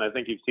concept, and I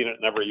think you've seen it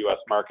in every U.S.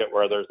 market,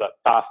 where there's that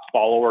fast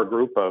follower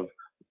group of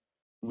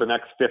the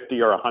next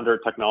 50 or 100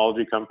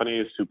 technology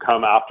companies who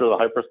come after the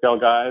hyperscale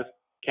guys.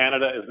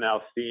 Canada is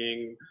now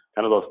seeing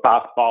kind of those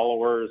fast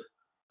followers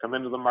come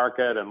into the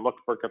market and look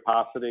for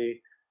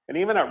capacity. And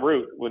even at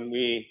Root,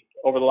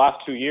 over the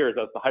last 2 years,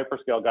 as the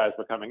hyperscale guys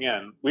were coming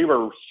in, we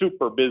were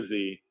super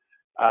busy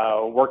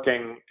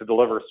working to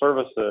deliver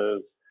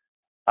services.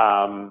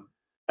 And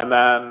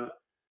then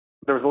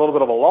there was a little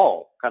bit of a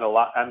lull, kind of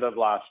end of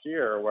last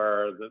year,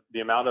 where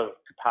the amount of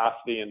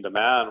capacity and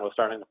demand was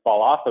starting to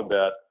fall off a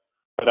bit.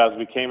 But as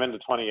we came into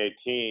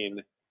 2018,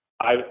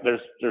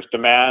 there's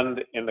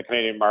demand in the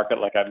Canadian market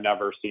like I've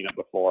never seen it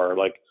before,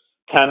 like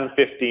 10,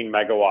 15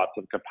 megawatts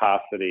of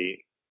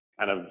capacity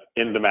kind of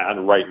in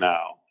demand right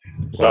now.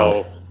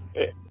 So,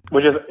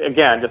 which is,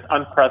 again, just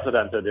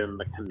unprecedented in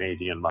the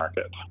Canadian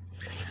market.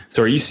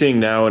 So are you seeing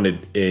now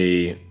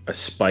a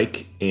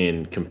spike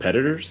in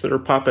competitors that are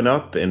popping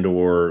up, and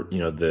or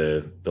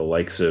the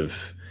likes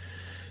of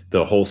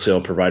the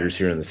wholesale providers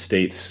here in the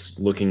States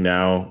looking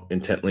now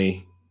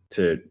intently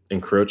to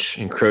encroach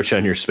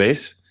on your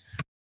space?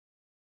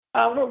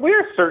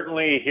 We're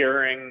certainly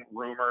hearing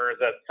rumors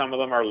that some of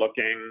them are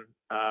looking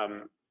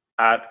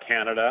at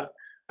Canada.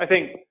 I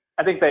think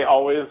they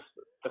always,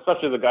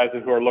 especially the guys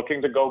who are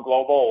looking to go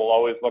global, will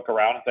always look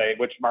around and say,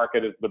 which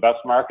market is the best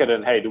market?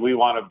 And hey, do we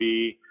want to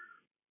be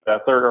the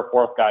third or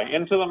fourth guy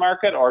into the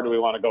market, or do we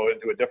want to go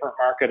into a different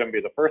market and be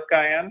the first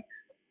guy in?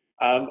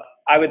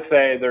 I would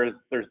say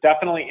there's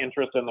definitely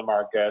interest in the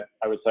market.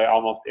 I would say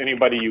almost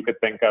anybody you could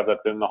think of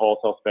that's in the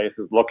wholesale space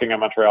is looking at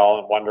Montreal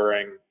and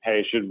wondering,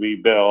 hey, should we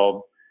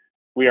build?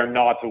 We are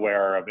not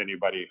aware of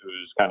anybody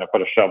who's kind of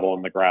put a shovel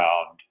in the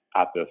ground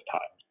at this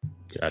time.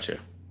 Gotcha.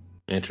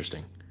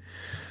 Interesting.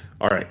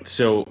 All right.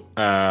 So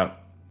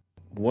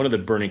one of the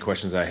burning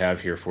questions I have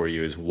here for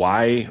you is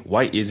why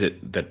is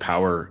it that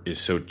power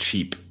is so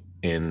cheap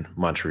in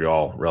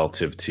Montreal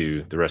relative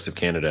to the rest of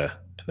Canada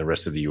and the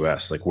rest of the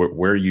US? Like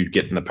where are you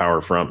getting the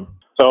power from?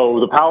 So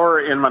the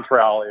power in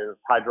Montreal is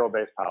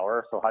hydro-based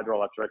power, so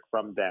hydroelectric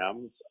from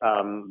dams.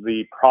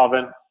 The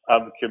province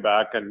of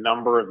Quebec a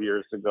number of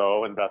years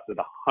ago invested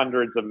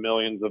hundreds of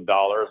millions of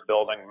dollars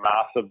building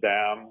massive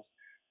dams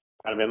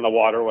kind of in the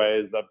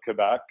waterways of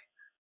Quebec.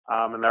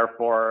 And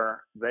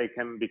therefore, they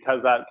can,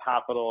 because that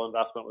capital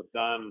investment was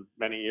done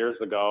many years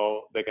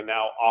ago, they can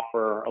now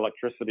offer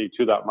electricity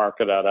to that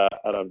market at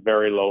a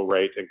very low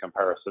rate in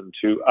comparison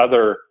to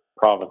other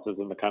provinces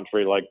in the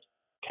country, like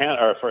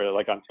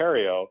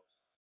Ontario,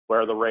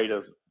 where the rate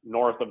is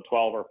north of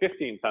 12 or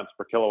 15 cents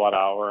per kilowatt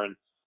hour. And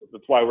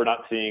that's why we're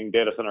not seeing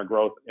data center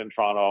growth in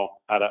Toronto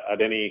at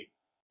any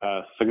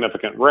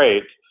significant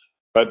rate.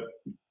 But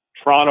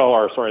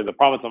the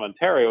province of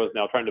Ontario is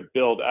now trying to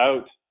build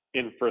out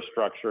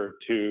infrastructure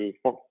to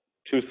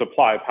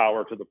supply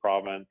power to the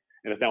province,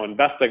 and is now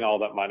investing all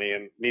that money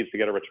and needs to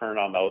get a return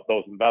on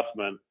those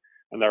investments.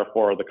 And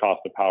therefore, the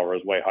cost of power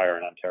is way higher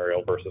in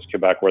Ontario versus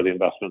Quebec, where the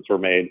investments were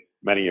made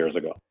many years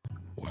ago.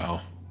 Wow,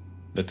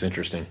 that's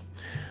interesting.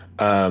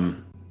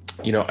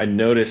 I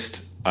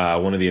noticed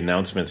one of the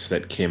announcements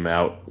that came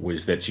out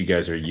was that you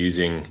guys are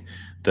using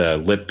the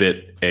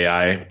Litbit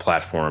AI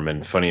platform.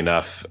 And funny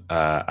enough,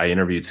 I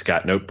interviewed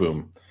Scott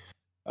Noteboom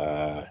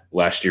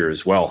last year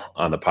as well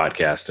on the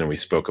podcast, and we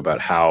spoke about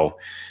how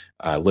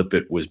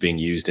Litbit was being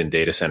used in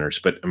data centers.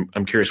 But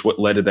I'm curious, what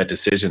led to that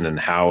decision, and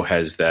how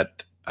has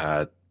that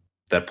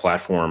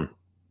platform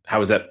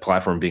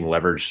being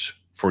leveraged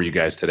for you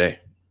guys today?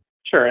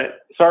 Sure.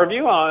 So our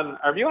view on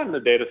the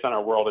data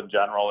center world in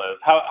general is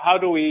how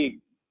do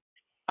we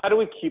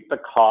keep the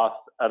cost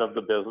out of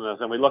the business?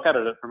 And we look at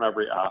it from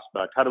every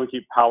aspect. How do we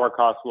keep power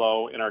costs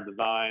low in our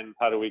designs?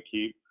 How do we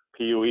keep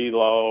PUE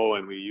low?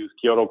 And we use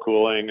Kyoto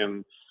cooling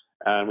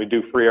and we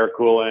do free air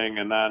cooling.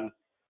 And then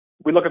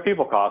we look at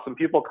people costs, and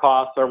people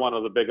costs are one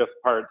of the biggest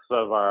parts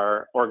of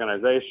our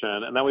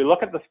organization. And then we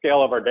look at the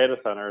scale of our data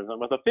centers, and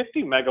with a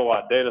 50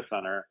 megawatt data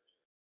center,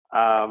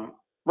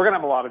 we're going to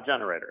have a lot of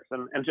generators.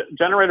 And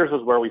generators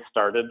is where we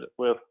started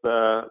with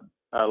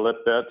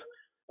Litbit.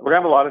 We're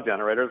going to have a lot of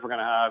generators. We're going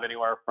to have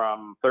anywhere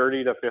from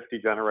 30 to 50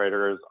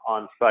 generators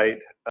on site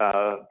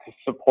to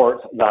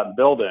support that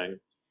building.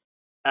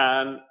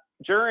 And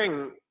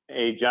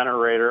a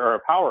generator or a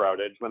power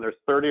outage, when there's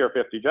 30 or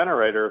 50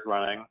 generators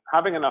running,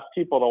 having enough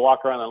people to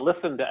walk around and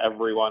listen to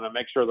everyone and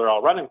make sure they're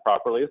all running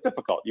properly is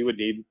difficult. You would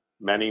need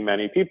many,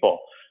 many people.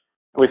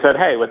 We said,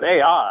 hey, with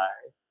AI,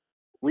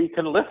 we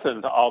can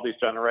listen to all these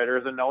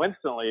generators and know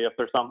instantly if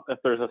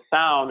there's a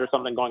sound or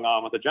something going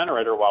on with the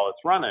generator while it's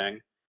running.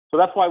 So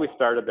that's why we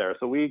started there.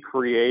 So we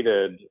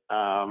created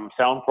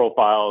sound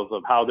profiles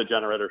of how the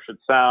generator should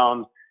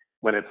sound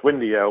when it's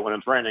windy out, when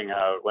it's raining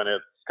out, when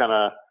it's kind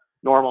of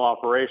normal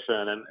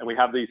operation. And we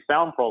have these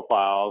sound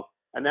profiles.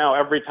 And now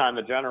every time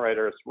the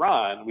generators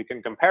run, we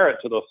can compare it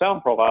to those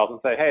sound profiles and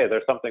say, hey,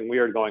 there's something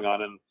weird going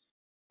on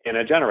in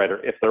a generator,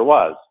 if there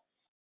was.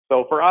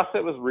 So for us,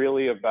 it was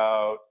really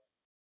about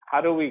how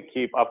do we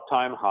keep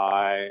uptime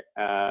high?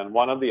 And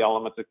one of the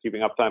elements of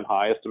keeping uptime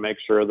high is to make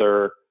sure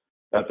that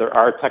there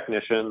are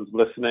technicians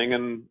listening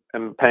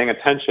and paying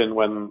attention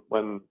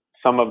when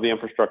some of the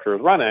infrastructure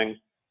is running.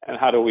 And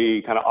how do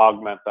we kind of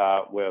augment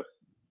that with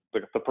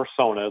the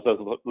personas, as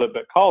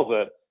Libit calls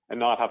it, and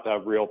not have to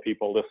have real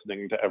people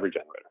listening to every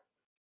generator.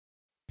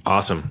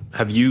 Awesome.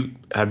 Have you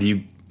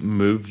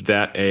moved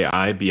that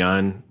AI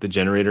beyond the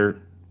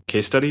generator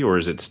case study, or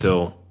is it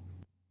still?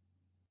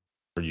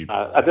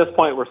 At this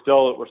point, we're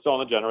still in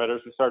the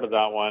generators. We started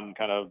that one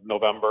kind of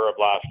November of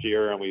last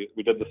year, and we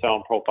did the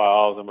sound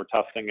profiles, and we're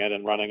testing it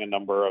and running a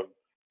number of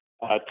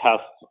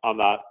tests on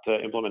that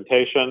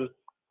implementation.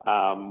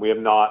 We have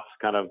not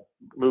kind of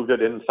moved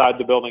it inside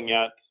the building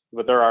yet,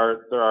 but there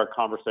are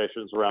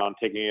conversations around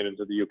taking it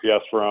into the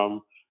UPS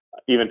room,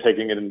 even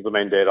taking it into the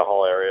main data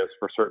hall areas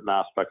for certain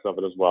aspects of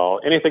it as well.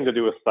 Anything to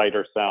do with sight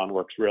or sound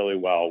works really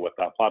well with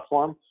that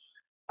platform,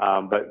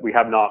 but we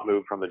have not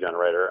moved from the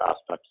generator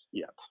aspects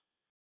yet.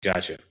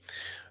 Gotcha.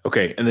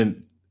 Okay, and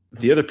then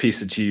the other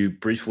piece that you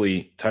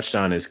briefly touched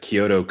on is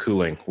Kyoto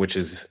cooling, which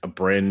is a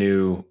brand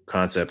new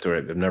concept, or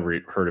I've never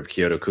heard of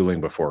Kyoto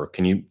cooling before.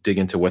 Can you dig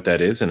into what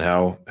that is and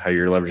how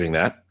you're leveraging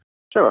that?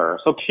 Sure.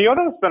 So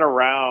Kyoto's been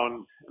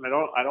around, and I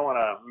don't want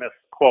to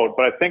misquote,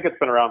 but I think it's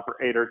been around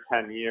for 8 or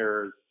 10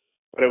 years.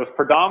 But it was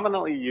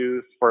predominantly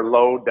used for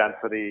low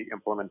density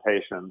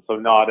implementation, so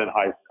not in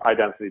high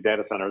density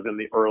data centers in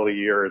the early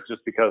years,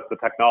 just because the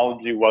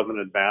technology wasn't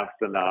advanced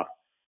enough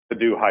to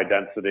do high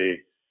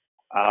density.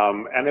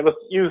 And it was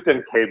used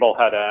in cable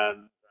head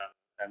ends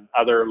and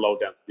other low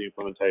density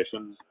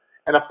implementations.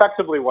 And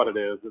effectively what it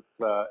is,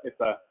 it's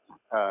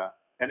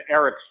an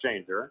air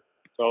exchanger.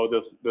 So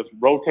this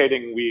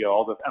rotating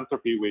wheel, this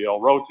entropy wheel,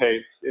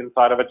 rotates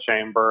inside of a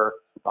chamber.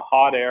 The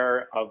hot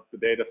air of the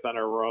data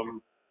center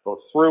room goes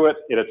through it.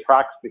 It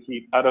attracts the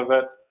heat out of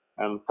it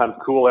and sends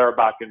cool air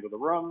back into the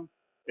room.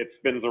 It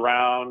spins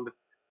around,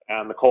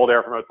 and the cold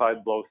air from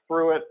outside blows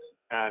through it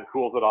and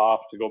cools it off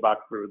to go back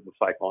through the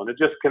cycle. And it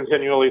just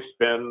continually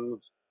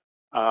spins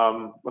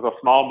with a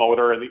small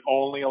motor, and the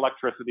only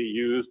electricity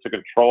used to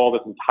control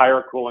this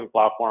entire cooling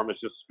platform is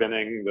just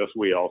spinning this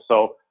wheel.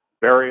 So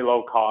very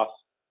low cost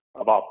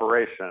of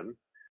operation.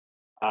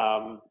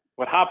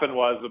 What happened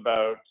was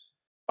about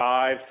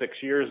 5-6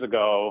 years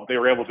ago, they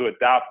were able to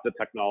adapt the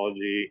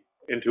technology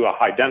into a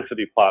high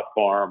density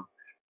platform.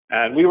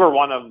 And we were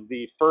one of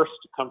the first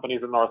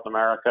companies in North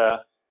America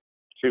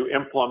to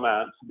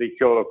implement the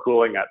Kyoto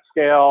cooling at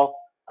scale.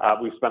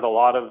 We've spent a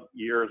lot of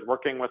years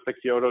working with the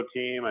Kyoto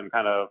team and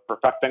kind of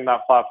perfecting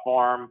that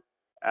platform.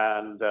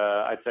 And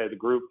I'd say the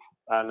group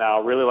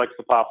now really likes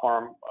the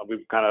platform.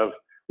 We've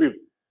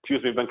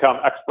become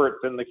experts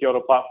in the Kyoto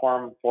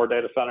platform for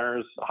data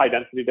centers, high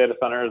density data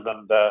centers.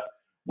 And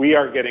we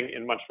are getting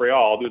in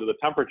Montreal, due to the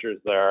temperatures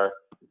there,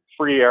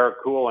 free air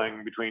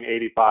cooling between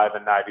 85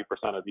 and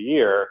 90% of the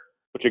year,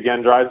 which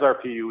again drives our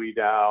PUE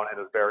down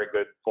and is very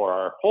good for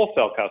our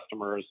wholesale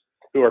customers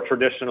who are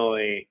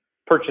traditionally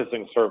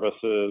purchasing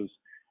services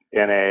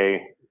in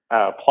a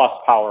plus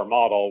power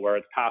model where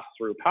it's passed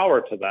through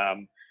power to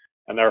them.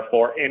 And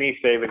therefore, any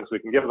savings we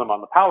can give them on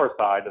the power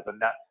side is a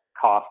net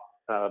cost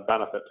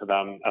benefit to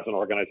them as an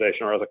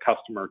organization or as a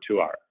customer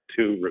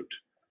to Root.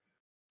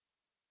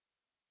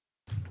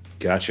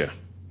 Gotcha.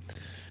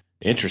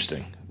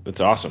 Interesting. That's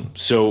awesome.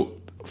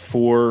 So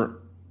the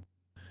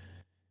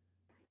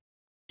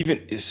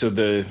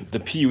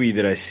PUE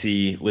that I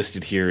see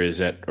listed here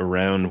is at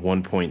around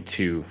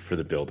 1.2 for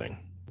the building,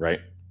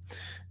 right?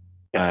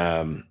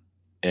 Yeah.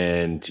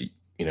 And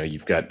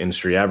you've got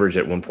industry average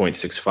at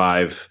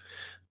 1.65,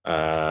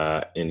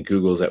 and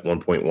Google's at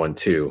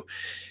 1.12.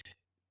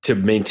 To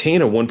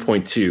maintain a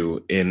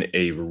 1.2 in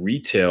a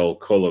retail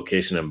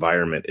co-location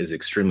environment is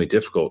extremely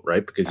difficult,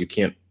 right? Because you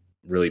can't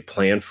really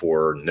plan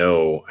for or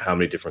know how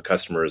many different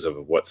customers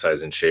of what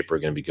size and shape are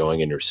going to be going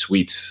in your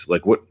suites.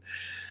 Like, what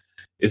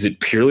is it?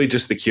 Purely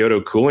just the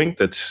Kyoto cooling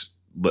that's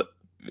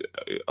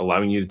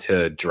allowing you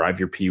to drive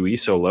your PUE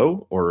so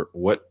low, or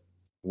what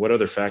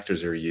other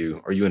factors are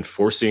you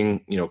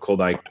enforcing?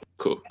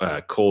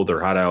 Cold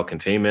or hot aisle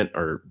containment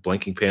or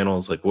blanking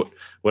panels? Like,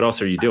 what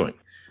else are you doing?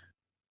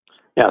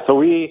 Yeah,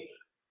 so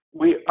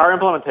our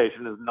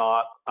implementation is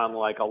not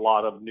unlike a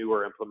lot of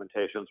newer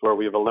implementations where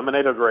we've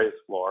eliminated raised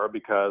floor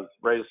because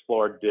raised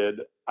floor did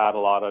add a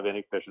lot of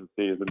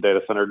inefficiencies in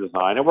data center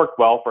design. It worked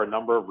well for a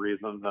number of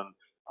reasons, and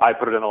I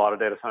put it in a lot of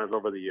data centers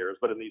over the years,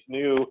 but in these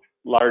new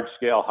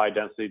large-scale,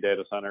 high-density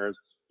data centers,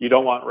 you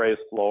don't want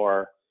raised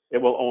floor.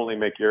 It will only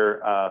make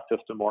your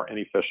system more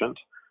inefficient.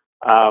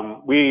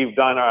 We've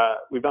done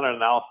an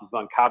analysis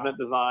on cabinet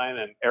design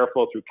and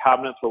airflow through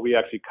cabinets, where we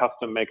actually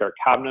custom make our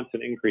cabinets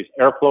and increase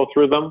airflow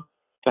through them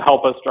to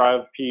help us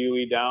drive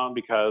PUE down,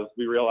 because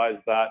we realized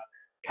that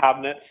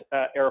cabinet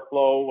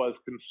airflow was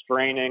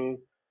constraining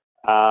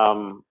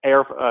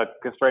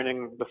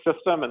constraining the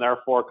system and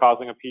therefore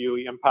causing a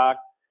PUE impact.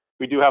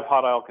 We do have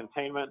hot aisle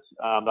containment.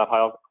 The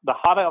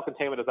hot aisle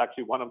containment is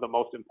actually one of the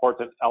most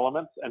important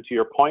elements. And to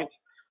your point,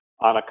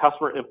 on a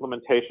customer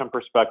implementation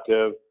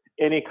perspective,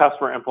 any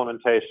customer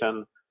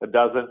implementation that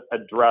doesn't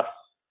address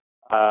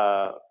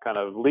kind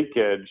of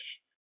leakage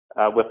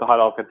with the hot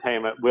aisle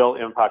containment will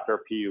impact our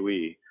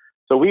PUE.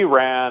 So we've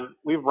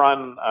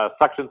run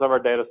sections of our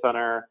data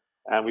center,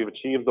 and we've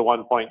achieved the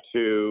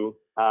 1.2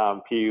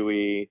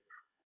 PUE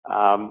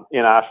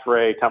in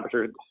ASHRAE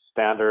temperature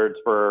standards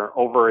for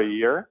over a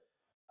year.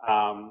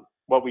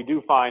 What we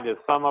do find is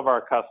some of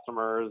our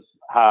customers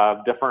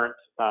have different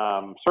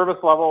service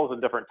levels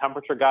and different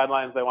temperature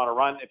guidelines they want to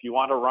run. If you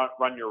want to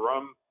run your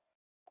room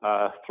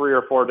 3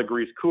 or 4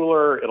 degrees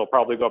cooler, it'll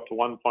probably go up to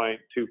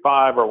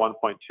 1.25 or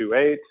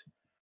 1.28.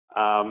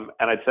 And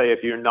I'd say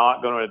if you're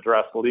not going to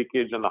address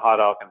leakage in the hot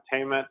aisle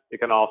containment, you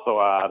can also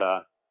add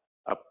a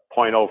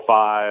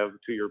 0.05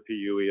 to your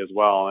PUE as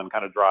well, and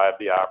kind of drive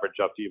the average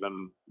up to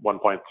even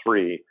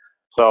 1.3.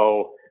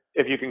 So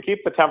if you can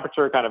keep the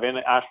temperature kind of in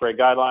the ASHRAE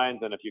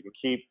guidelines, and if you can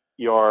keep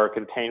your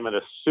containment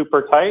as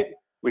super tight,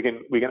 we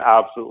can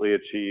absolutely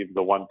achieve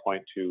the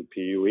 1.2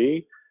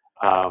 PUE.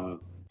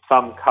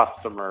 Some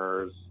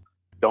customers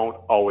don't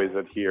always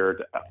adhere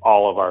to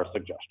all of our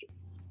suggestions.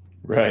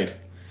 Right.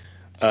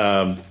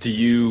 Do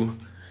you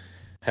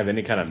have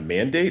any kind of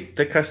mandate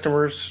that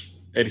customers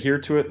adhere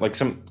to it? Like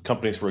some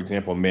companies, for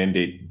example,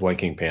 mandate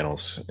blanking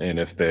panels, and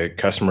if the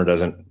customer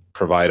doesn't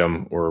provide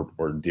them or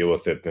deal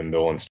with it, then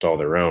they'll install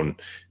their own.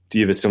 Do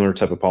you have a similar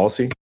type of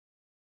policy?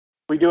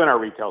 We do in our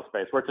retail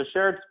space, where it's a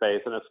shared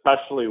space, and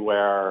especially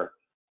where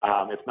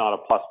it's not a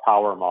plus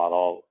power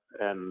model,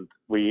 and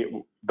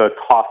the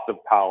cost of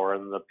power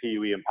and the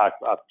PUE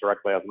impacts us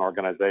directly as an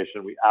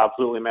organization, we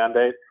absolutely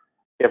mandate.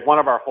 If one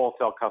of our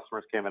wholesale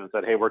customers came in and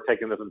said, hey, we're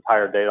taking this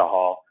entire data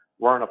hall,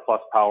 we're in a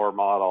plus power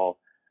model,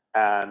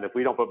 and if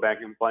we don't put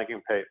blanking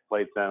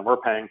plates in, we're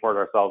paying for it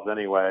ourselves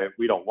anyway,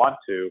 we don't want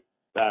to,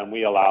 then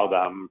we allow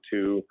them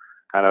to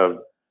kind of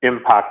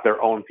impact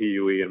their own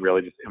PUE and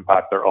really just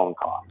impact their own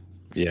cost.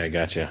 Yeah, I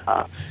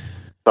gotcha.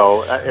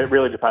 So it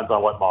really depends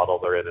on what model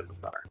they're in the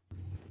center.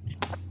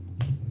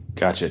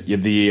 Gotcha.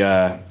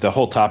 Yeah, the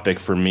whole topic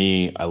for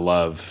me, I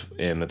love,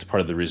 and that's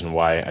part of the reason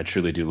why I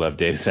truly do love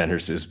data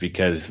centers, is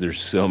because there's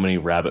so many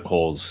rabbit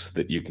holes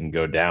that you can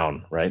go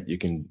down, right? You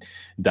can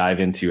dive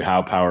into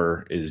how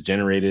power is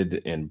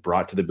generated and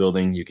brought to the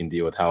building. You can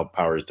deal with how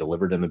power is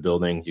delivered in the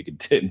building. You could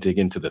dig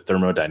into the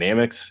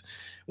thermodynamics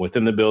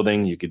within the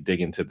building. You could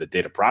dig into the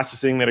data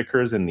processing that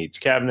occurs in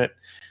each cabinet.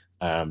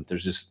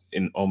 There's just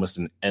almost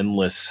an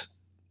endless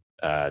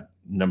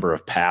number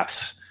of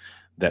paths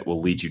that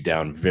will lead you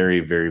down very,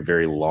 very,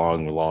 very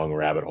long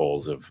rabbit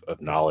holes of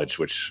knowledge,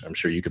 which I'm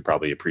sure you could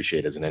probably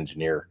appreciate as an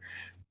engineer.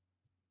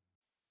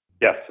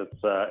 Yes,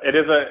 it's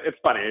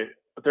funny.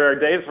 There are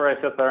days where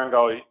I sit there and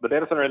go, the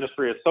data center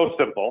industry is so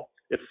simple.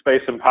 It's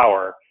space and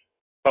power.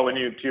 But when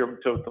you, to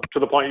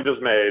the point you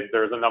just made,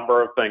 there's a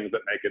number of things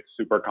that make it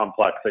super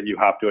complex that you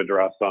have to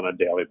address on a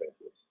daily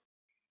basis.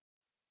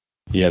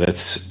 Yeah,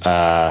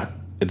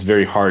 it's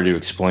very hard to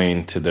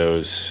explain to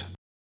those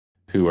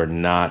who are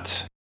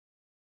not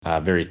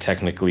very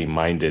technically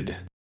minded,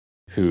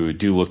 who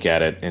do look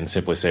at it and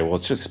simply say, well,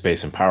 it's just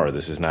space and power.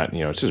 This is not,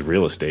 it's just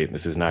real estate.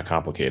 This is not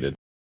complicated.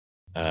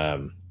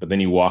 But then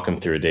you walk them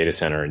through a data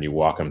center and you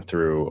walk them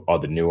through all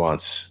the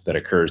nuance that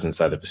occurs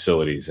inside the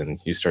facilities, and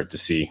you start to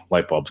see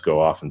light bulbs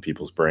go off in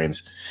people's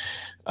brains.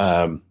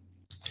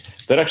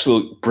 That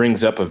actually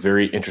brings up a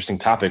very interesting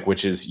topic,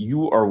 which is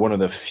you are one of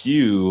the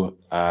few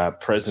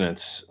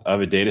presidents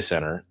of a data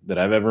center that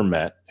I've ever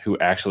met who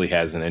actually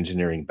has an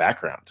engineering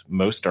background.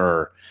 Most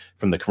are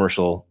from the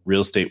commercial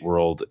real estate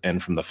world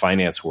and from the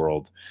finance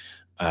world.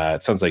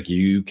 It sounds like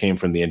you came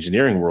from the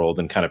engineering world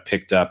and kind of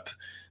picked up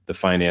the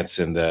finance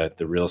and the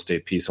real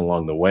estate piece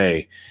along the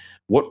way.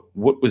 What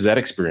was that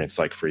experience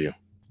like for you?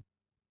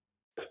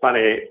 It's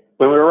funny.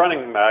 When we were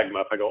running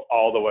Magma, if I go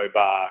all the way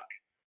back,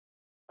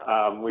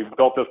 we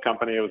built this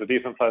company. It was a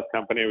decent sized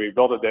company. We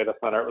built a data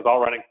center. It was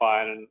all running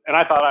fine. And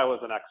I thought I was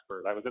an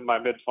expert. I was in my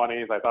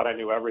mid-20s. I thought I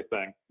knew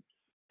everything.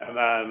 And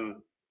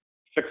then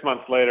 6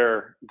 months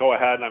later, go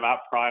ahead, and I'm at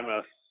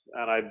Primus,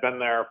 and I'd been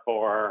there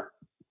for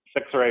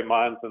 6 or 8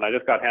 months, and I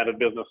just got handed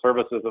business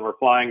services, and we're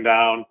flying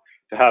down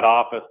to head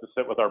office to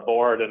sit with our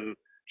board and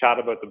chat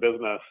about the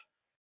business.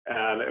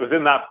 And it was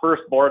in that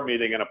first board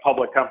meeting in a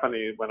public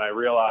company when I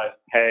realized,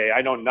 hey,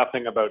 I know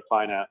nothing about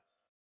finance.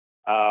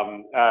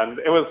 And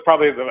it was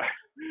probably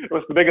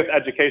the biggest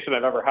education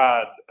I've ever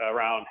had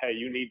around, hey,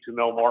 you need to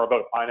know more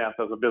about finance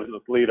as a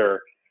business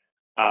leader.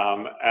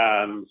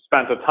 and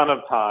spent a ton of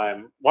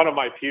time. One of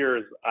my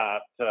peers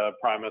at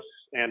Primus,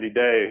 Andy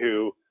Day,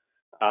 who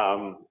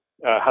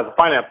has a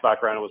finance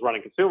background and was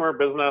running consumer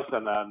business,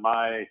 and then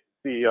my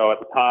CEO at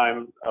the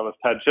time was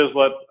Ted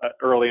Chislett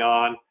early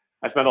on.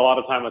 I spent a lot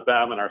of time with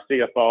them and our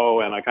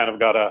CFO, and I got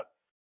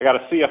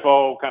a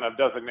CFO kind of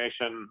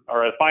designation,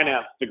 or a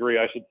finance degree,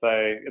 I should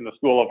say, in the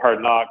School of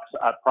Hard Knocks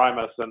at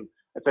Primus, and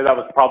I'd say that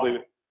was probably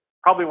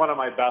one of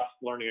my best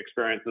learning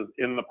experiences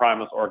in the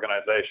Primus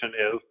organization,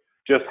 is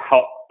just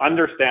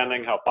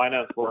understanding how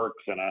finance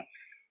works in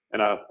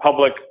a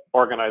public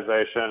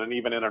organization, and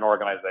even in an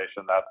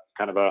organization that's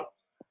kind of $1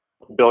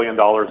 billion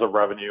of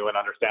revenue, and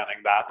understanding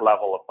that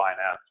level of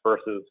finance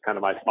versus kind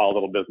of my small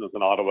little business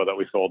in Ottawa that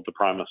we sold to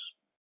Primus.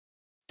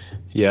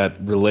 Yeah,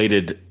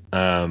 related.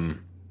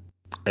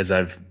 As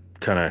I've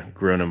kind of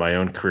grown in my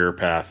own career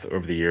path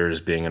over the years,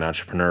 being an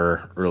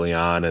entrepreneur early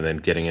on, and then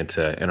getting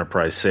into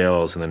enterprise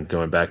sales, and then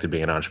going back to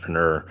being an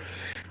entrepreneur,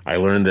 I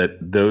learned that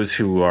those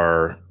who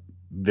are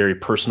very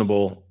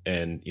personable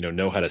and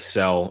know how to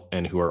sell,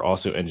 and who are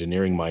also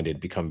engineering minded,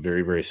 become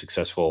very, very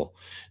successful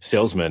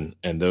salesmen.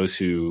 And those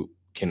who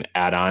can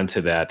add on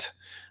to that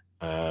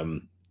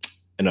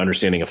an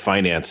understanding of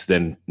finance,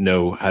 then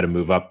know how to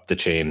move up the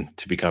chain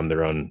to become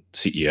their own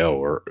CEO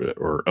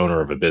or owner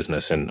of a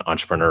business and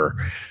entrepreneur.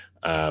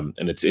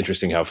 And it's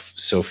interesting how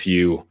so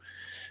few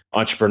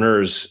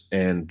entrepreneurs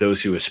and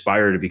those who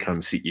aspire to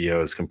become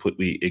CEOs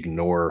completely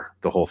ignore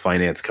the whole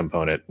finance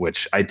component,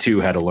 which I too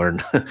had to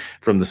learn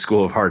from the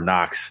School of Hard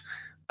Knocks.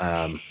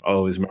 I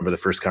always remember the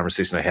first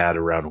conversation I had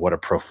around what a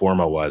pro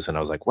forma was. And I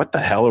was like, what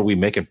the hell are we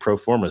making pro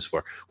formas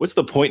for? What's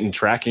the point in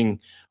tracking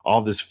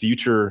all this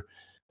future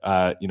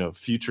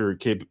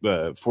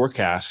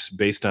forecasts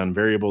based on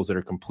variables that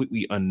are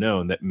completely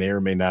unknown, that may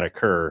or may not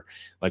occur?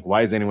 Like,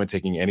 why is anyone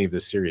taking any of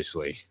this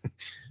seriously?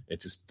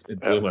 It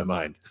blew my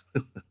mind.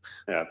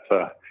 Yeah,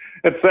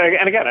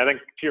 and again, I think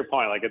to your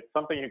point, like, it's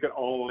something you can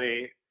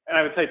only, and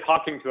I would say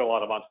talking to a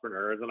lot of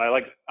entrepreneurs, and I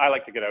like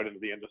to get out into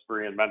the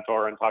industry and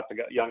mentor and talk to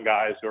young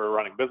guys who are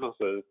running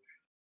businesses.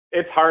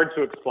 It's hard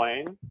to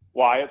explain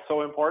why it's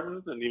so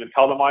important, and even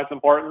tell them why it's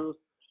important.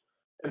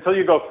 Until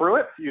you go through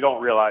it, you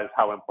don't realize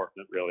how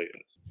important it really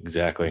is.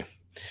 Exactly.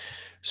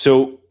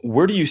 So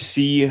where do you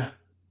see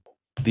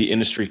the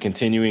industry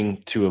continuing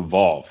to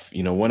evolve?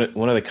 One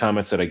of the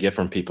comments that I get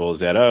from people is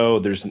that,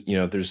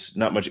 there's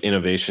not much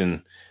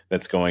innovation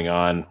that's going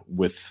on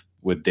with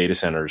data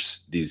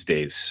centers these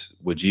days.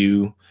 Would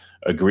you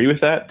agree with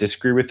that,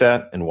 disagree with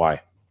that, and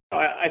why?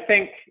 I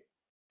think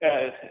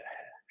I'm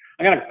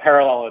going to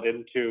parallel it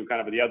into kind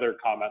of the other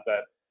comment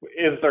that,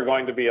 is there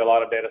going to be a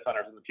lot of data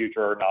centers in the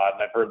future or not?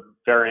 And I've heard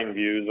varying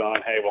views on,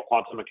 hey, will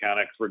quantum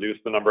mechanics reduce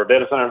the number of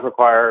data centers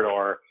required,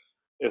 or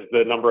is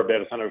the number of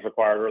data centers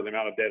required, or the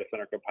amount of data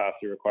center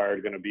capacity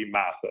required, going to be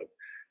massive?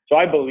 So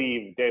I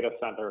believe data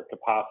center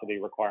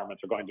capacity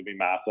requirements are going to be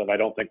massive. I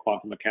don't think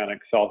quantum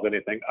mechanics solves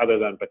anything other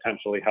than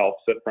potentially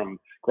helps it from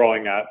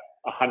growing at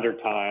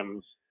 100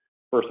 times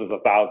versus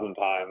 1,000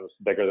 times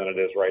bigger than it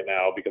is right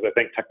now, because I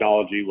think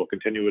technology will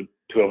continue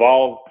to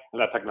evolve, and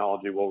that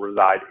technology will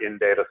reside in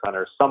data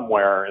centers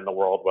somewhere in the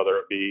world, whether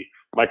it be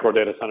micro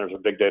data centers or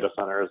big data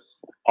centers,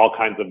 all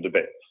kinds of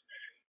debates.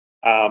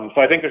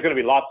 So I think there's going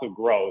to be lots of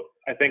growth.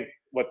 I think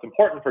what's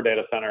important for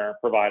data center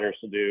providers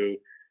to do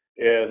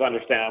is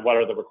understand what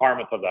are the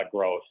requirements of that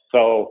growth.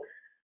 So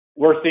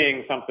we're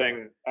seeing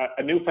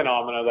a new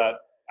phenomena that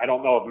I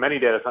don't know if many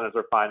data centers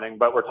are finding,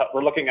 but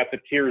we're looking at the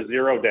tier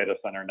 0 data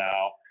center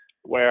now,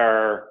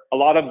 where a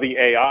lot of the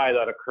AI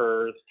that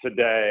occurs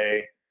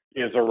today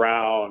is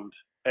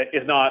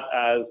not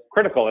as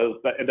critical, as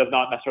that it does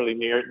not necessarily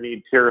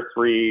need tier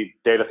 3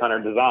 data center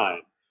design.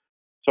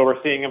 So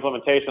we're seeing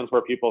implementations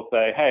where people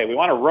say, hey, we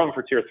want a room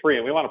for tier 3,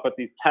 and we want to put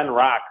these 10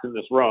 racks in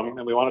this room,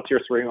 and we want a tier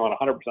 3, and we want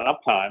 100%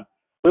 uptime.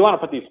 We want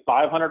to put these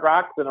 500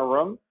 racks in a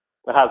room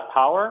that has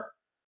power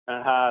and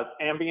it has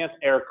ambient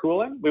air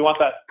cooling. We want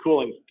that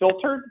cooling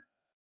filtered,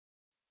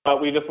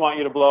 but we just want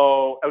you to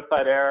blow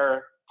outside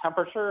air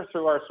temperature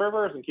through our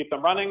servers and keep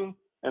them running.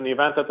 In the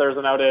event that there's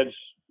an outage,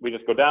 we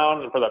just go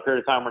down, and for that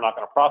period of time, we're not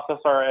going to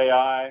process our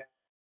AI.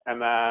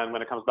 And then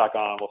when it comes back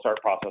on, we'll start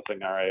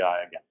processing our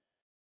AI again.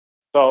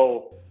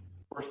 So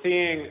we're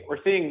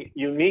seeing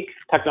unique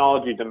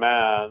technology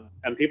demand,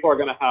 and people are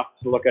going to have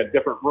to look at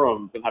different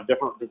rooms and have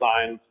different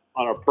designs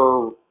on a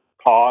per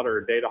pod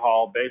or data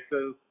hall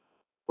basis.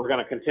 We're going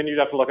to continue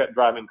to have to look at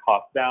driving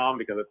costs down,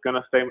 because it's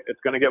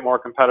going to get more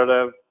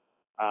competitive.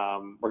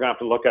 We're going to have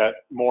to look at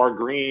more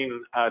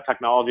green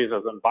technologies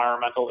as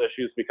environmental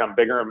issues become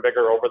bigger and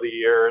bigger over the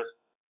years.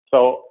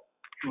 So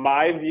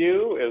my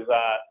view is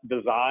that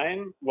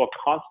design will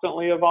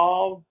constantly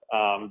evolve,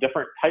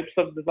 different types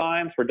of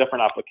designs for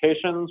different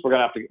applications. We're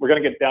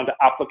going to get down to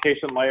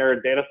application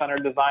layer data center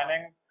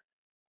designing.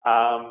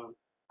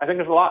 I think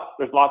there's lots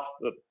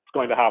that's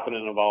going to happen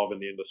and evolve in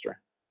the industry.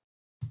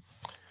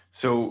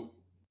 So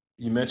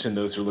you mentioned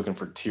those who are looking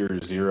for tier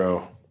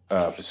 0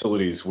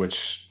 facilities,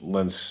 which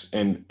lends,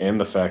 and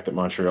the fact that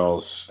Montreal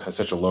has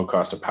such a low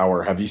cost of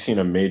power. Have you seen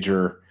a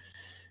major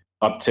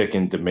uptick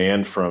in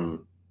demand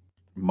from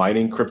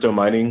crypto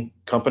mining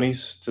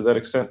companies to that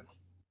extent?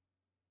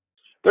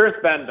 There's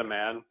been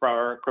demand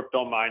for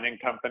crypto mining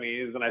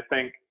companies, and I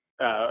think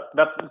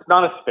that's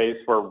not a space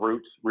where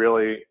Root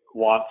really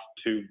wants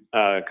to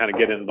kind of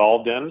get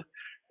involved in.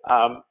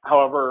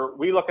 However,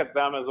 we look at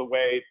them as a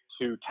way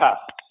to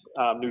test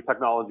new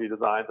technology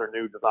designs or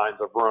new designs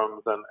of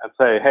rooms and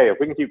say, hey, if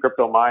we can keep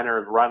crypto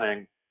miners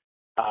running,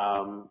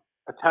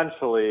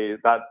 potentially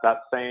that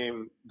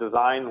same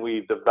design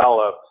we've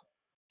developed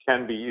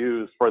can be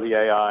used for the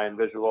AI and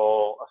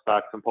visual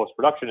effects and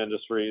post-production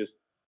industries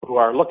who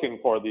are looking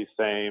for these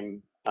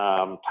same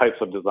types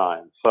of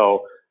designs.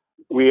 So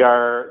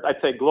I'd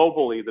say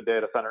globally, the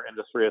data center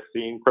industry has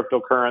seen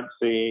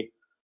cryptocurrency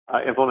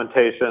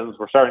implementations.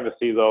 We're starting to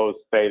see those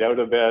fade out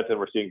a bit, and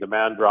we're seeing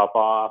demand drop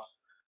off.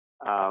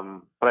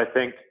 But I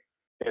think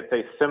it's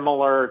a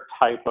similar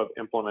type of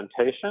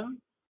implementation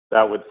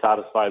that would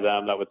satisfy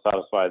them, that would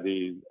satisfy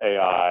these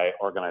AI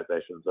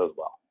organizations as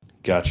well.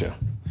 Gotcha.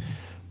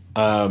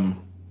 One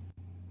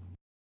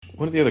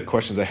of the other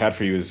questions I had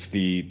for you is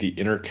the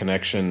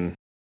interconnection,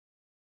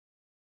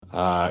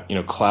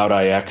 Cloud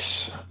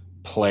IX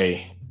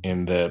play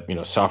in the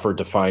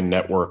software-defined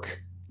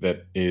network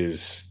that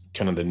is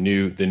kind of the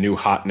new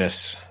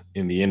hotness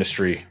in the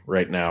industry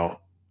right now.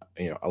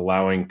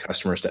 Allowing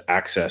customers to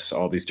access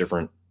all these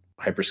different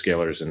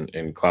hyperscalers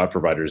and cloud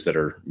providers that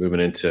are moving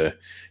into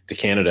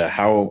Canada.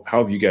 How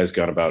have you guys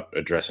gone about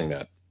addressing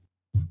that?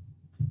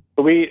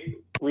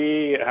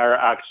 We are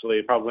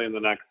actually probably in the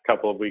next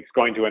couple of weeks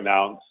going to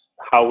announce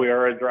how we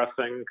are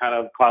addressing kind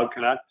of Cloud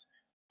Connect.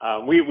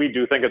 We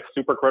do think it's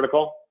super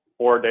critical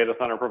for data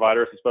center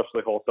providers,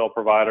 especially wholesale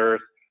providers,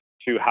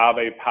 to have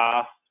a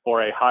path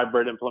for a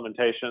hybrid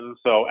implementation.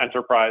 So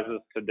enterprises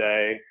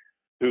today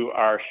who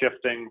are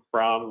shifting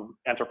from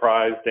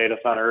enterprise data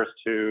centers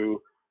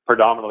to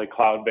predominantly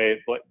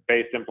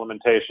cloud-based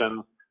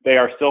implementations, they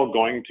are still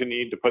going to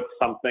need to put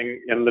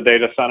something in the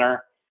data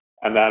center,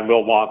 and then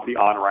we'll want the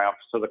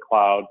on-ramps to the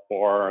cloud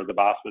for the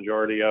vast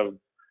majority of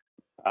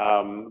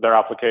their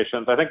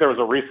applications. I think there was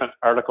a recent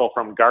article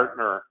from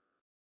Gartner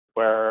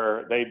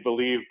where they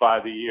believe by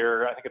the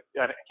year, I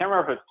can't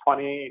remember if it's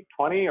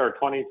 2020 or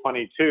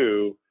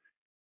 2022,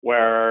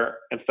 where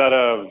instead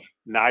of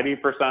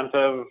 90%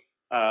 of,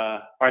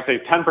 or I say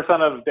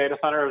 10% of data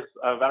centers,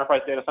 of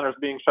enterprise data centers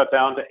being shut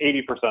down, to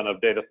 80% of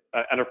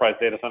enterprise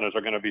data centers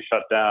are going to be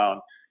shut down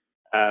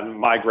and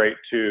migrate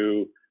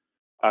to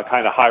a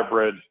kind of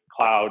hybrid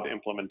cloud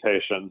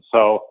implementation.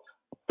 So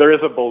there is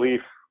a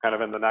belief kind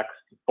of in the next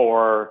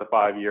 4 to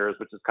 5 years,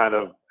 which is kind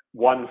of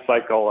one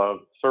cycle of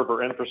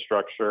server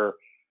infrastructure,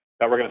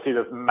 that we're going to see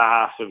this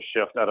massive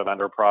shift out of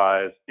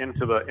enterprise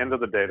into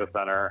the data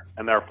center,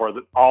 and therefore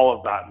all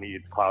of that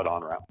needs cloud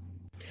on-ramp.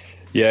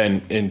 Yeah,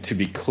 and to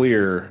be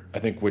clear, I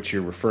think what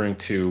you're referring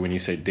to when you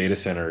say data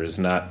center is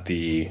not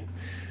the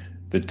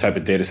type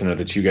of data center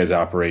that you guys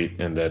operate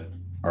and that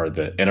are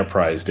the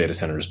enterprise data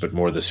centers, but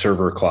more the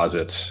server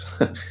closets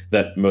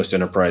that most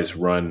enterprise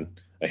run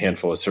a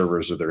handful of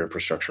servers or their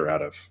infrastructure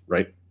out of,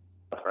 right?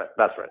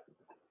 That's right.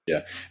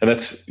 Yeah, and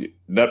that's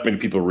not many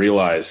people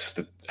realize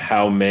that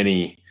how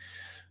many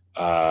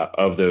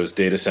of those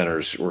data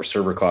centers or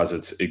server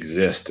closets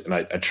exist. And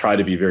I try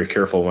to be very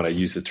careful when I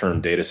use the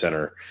term data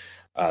center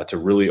to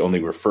really only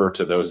refer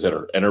to those that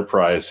are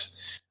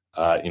enterprise,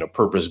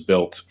 purpose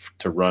built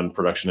to run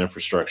production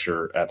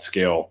infrastructure at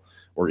scale,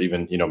 or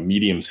even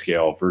medium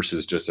scale,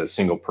 versus just a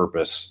single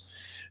purpose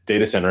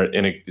data center.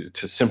 And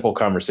it's a simple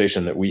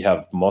conversation that we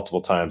have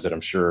multiple times that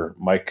I'm sure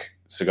Mike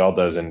Segal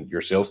does and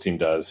your sales team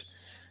does.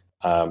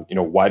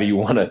 Would you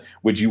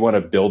want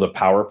to build a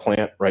power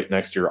plant right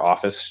next to your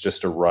office just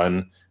to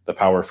run the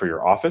power for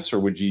your office, or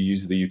would you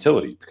use the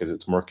utility because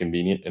it's more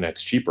convenient and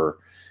it's cheaper?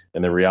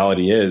 And the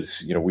reality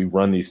is, we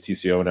run these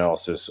TCO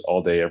analysis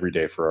all day, every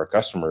day for our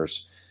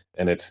customers.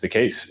 And it's the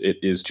case. It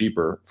is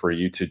cheaper for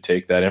you to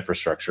take that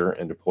infrastructure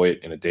and deploy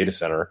it in a data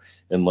center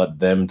and let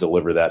them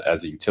deliver that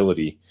as a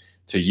utility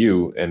to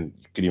you. And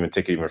you could even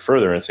take it even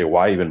further and say,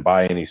 why even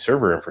buy any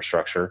server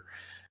infrastructure?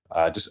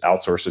 Just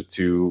outsource it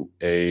to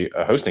a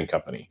hosting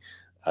company.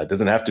 It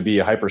doesn't have to be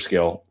a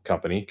hyperscale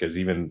company, because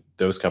even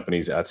those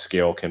companies at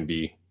scale can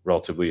be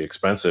relatively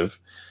expensive.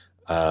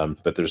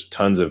 But there's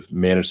tons of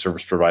managed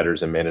service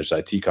providers and managed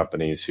IT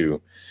companies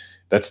who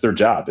that's their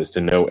job, is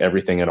to know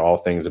everything and all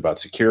things about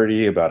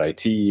security, about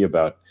IT,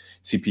 about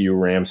CPU,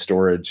 RAM,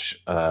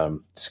 storage,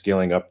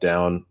 scaling up,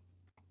 down.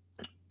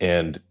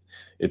 And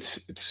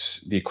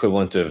it's the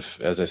equivalent of,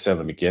 as I said in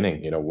the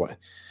beginning,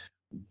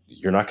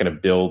 you're not going to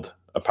build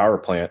a power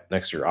plant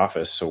next to your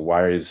office. So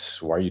why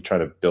are you trying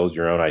to build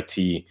your own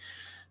IT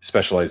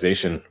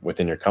specialization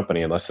within your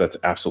company unless that's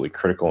absolutely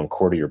critical and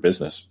core to your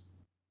business?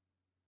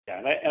 Yeah,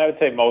 and I would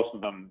say most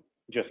of them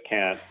just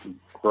can't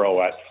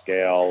grow at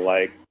scale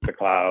like the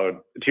cloud.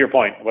 To your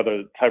point, whether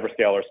it's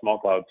hyperscale or small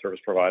cloud service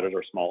providers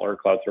or smaller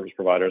cloud service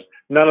providers,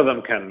 none of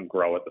them can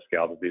grow at the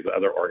scale that these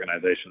other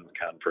organizations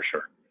can, for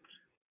sure.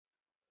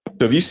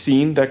 So have you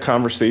seen that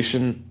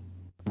conversation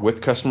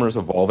with customers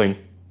evolving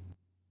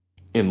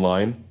in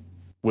line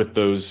with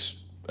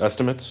those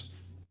estimates?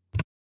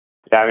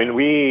 Yeah, I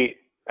mean,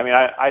 I mean,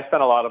 I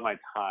spent a lot of my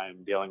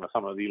time dealing with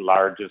some of the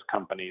largest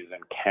companies in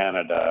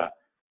Canada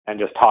and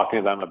just talking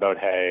to them about,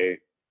 hey,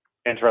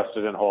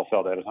 interested in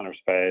wholesale data center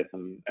space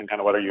and kind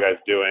of what are you guys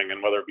doing,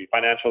 and whether it be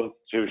financial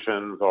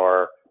institutions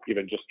or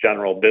even just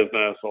general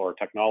business or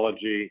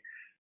technology.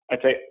 I'd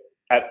say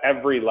at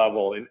every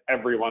level in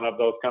every one of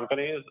those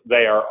companies,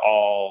 they are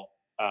all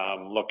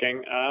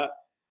looking at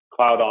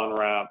cloud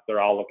on-ramp. They're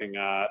all looking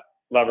at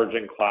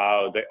leveraging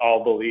cloud. They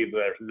all believe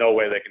there's no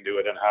way they can do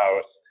it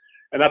in-house.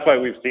 And that's why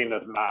we've seen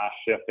this mass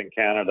shift in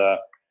Canada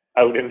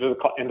out into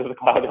the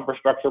cloud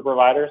infrastructure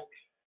providers.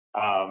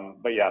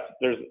 But yes,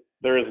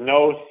 there is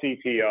no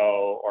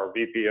CTO or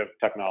VP of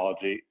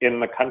technology in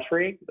the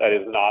country that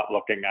is not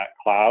looking at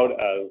cloud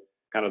as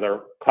kind of their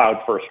cloud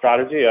first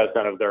strategy, as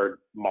kind of their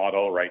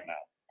model right now.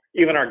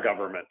 Even our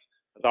government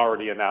has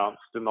already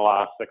announced in the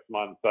last 6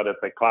 months that it's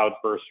a cloud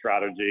first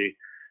strategy,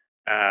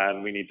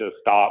 and we need to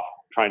stop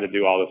trying to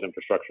do all this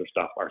infrastructure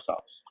stuff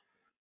ourselves.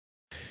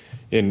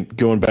 And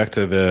going back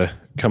to the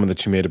comment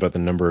that you made about the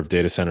number of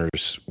data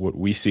centers, what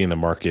we see in the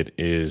market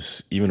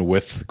is, even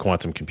with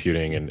quantum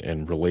computing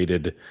and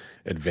related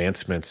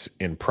advancements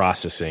in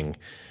processing,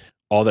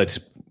 all that's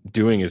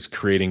doing is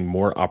creating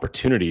more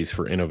opportunities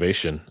for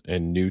innovation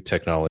and new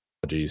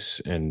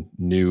technologies and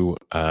new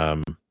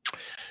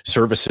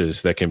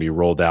services that can be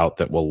rolled out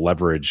that will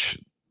leverage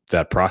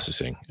that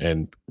processing,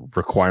 and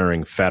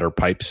requiring fatter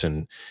pipes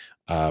and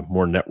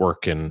more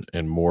network and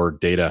more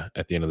data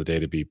at the end of the day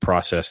to be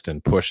processed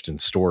and pushed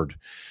and stored.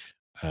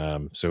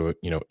 So,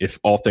 if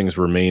all things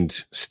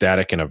remained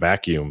static in a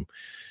vacuum,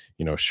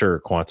 sure,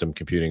 quantum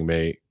computing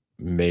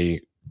may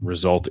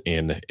result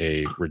in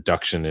a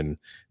reduction in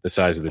the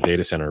size of the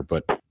data center,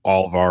 but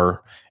all of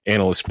our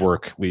analyst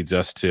work leads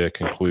us to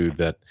conclude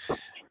that,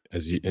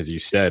 as you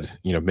said,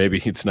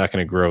 maybe it's not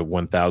going to grow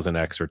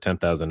 1,000x or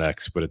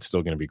 10,000x, but it's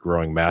still going to be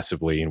growing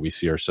massively, and we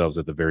see ourselves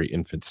at the very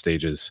infant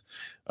stages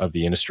of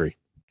the industry.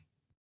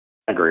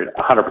 Agreed.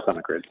 100%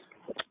 agreed.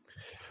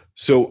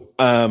 So,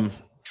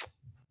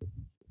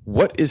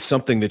 what is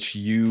something that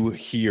you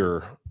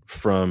hear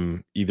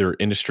from either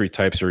industry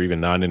types or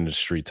even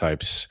non-industry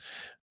types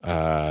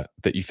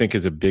that you think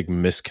is a big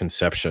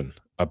misconception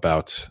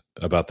about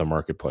the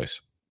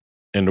marketplace,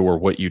 and or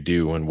what you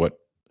do and what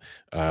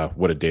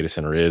a data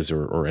center is,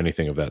 or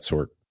anything of that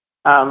sort?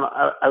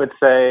 I would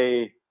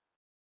say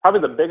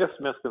probably the biggest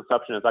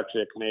misconception is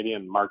actually a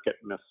Canadian market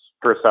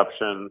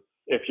misperception.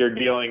 If you're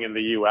dealing in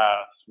the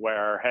US,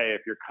 where, hey,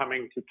 if you're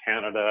coming to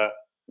Canada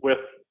with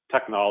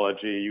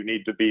technology, you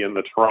need to be in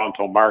the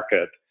Toronto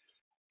market.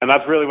 And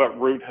that's really what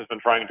Root has been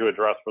trying to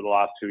address for the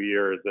last 2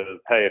 years is,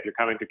 hey, if you're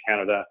coming to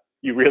Canada,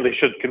 you really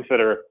should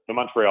consider the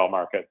Montreal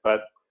market.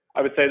 But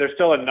I would say there's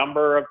still a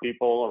number of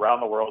people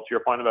around the world, to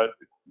your point about,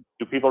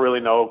 do people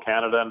really know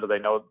Canada, and do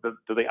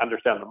they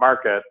understand the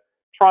market?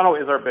 Toronto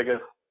is our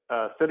biggest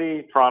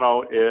city.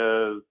 Toronto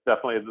is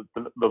definitely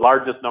the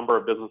largest number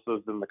of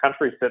businesses in the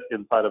country sit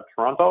inside of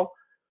Toronto.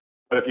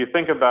 But if you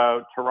think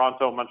about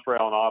Toronto,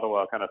 Montreal, and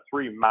Ottawa, kind of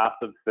three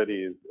massive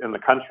cities in the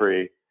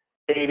country,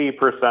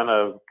 80%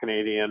 of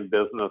Canadian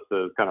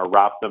businesses kind of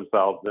wrap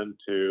themselves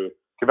into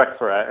Quebec,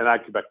 and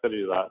add Quebec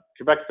City to that.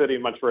 Quebec City,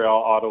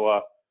 Montreal,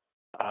 Ottawa,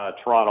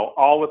 Toronto,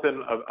 all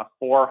within a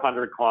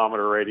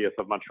 400-kilometer radius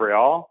of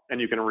Montreal,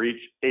 and you can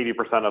reach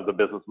 80% of the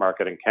business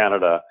market in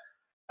Canada.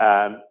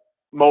 And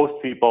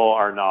most people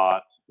are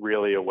not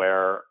really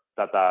aware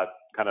that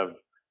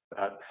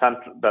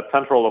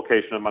central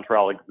location in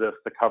Montreal exists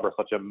to cover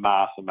such a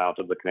mass amount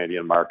of the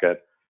Canadian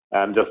market,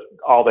 and just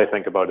all they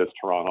think about is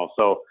Toronto.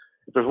 So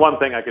if there's one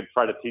thing I could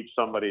try to teach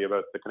somebody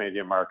about the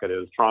Canadian market,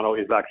 is Toronto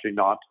is actually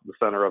not the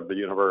center of the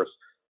universe.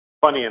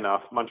 Funny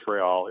enough,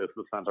 Montreal is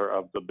the center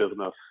of the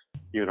business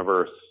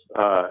universe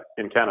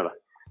in Canada.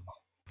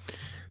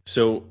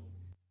 So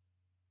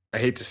I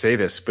hate to say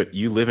this, but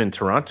you live in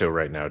Toronto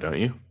right now, don't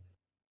you?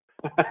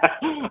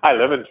 I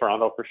live in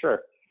Toronto for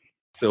sure.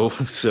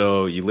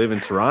 So you live in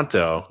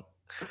Toronto,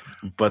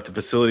 but the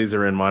facilities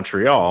are in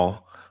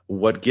Montreal.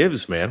 What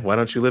gives, man? Why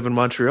don't you live in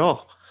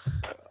Montreal?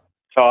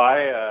 So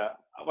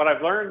what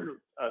I've learned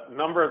a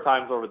number of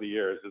times over the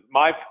years is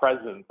my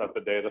presence at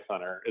the data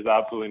center is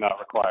absolutely not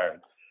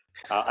required.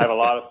 I have a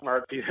lot of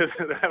smart people.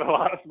 I have a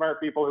lot of smart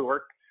people who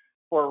work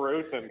for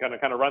Root and kind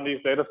of run these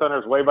data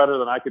centers way better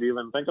than I could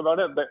even think about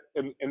it. But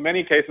in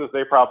many cases,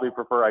 they probably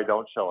prefer I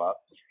don't show up.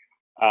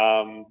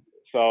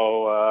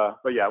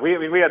 But yeah,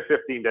 we had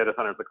 15 data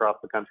centers across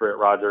the country at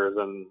Rogers,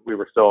 and we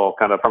were still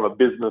kind of, from a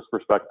business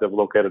perspective,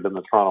 located in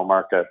the Toronto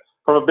market.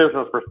 From a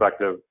business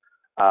perspective,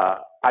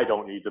 I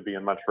don't need to be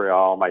in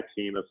Montreal. My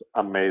team is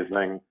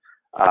amazing.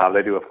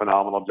 They do a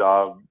phenomenal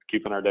job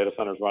keeping our data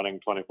centers running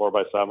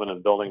 24/7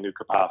 and building new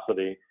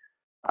capacity.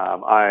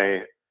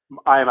 I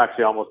am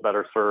actually almost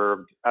better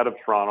served out of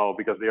Toronto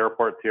because the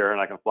airport's here,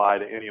 and I can fly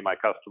to any of my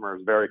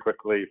customers very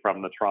quickly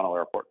from the Toronto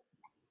airport.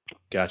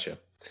 Gotcha.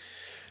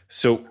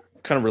 So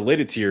kind of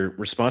related to your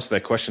response to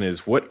that question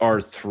is, what are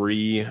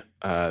three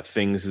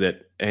things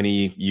that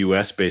any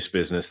US-based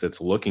business that's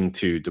looking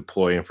to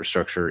deploy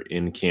infrastructure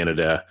in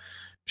Canada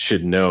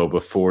should know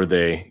before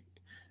they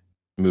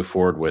move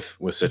forward with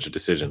such a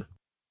decision?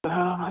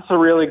 That's a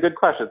really good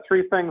question.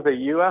 Three things a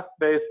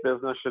U.S.-based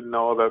business should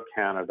know about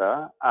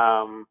Canada.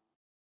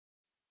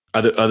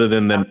 Other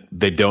than them,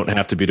 they don't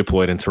have to be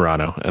deployed in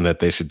Toronto, and that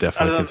they should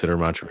definitely Other consider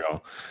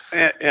Montreal.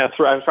 Yeah,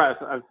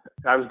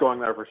 I was going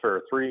there for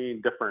sure.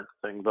 Three different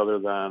things other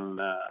than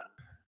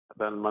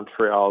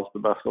Montreal is the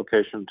best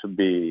location to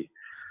be.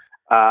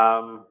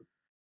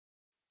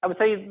 I would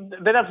say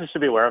they definitely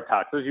should be aware of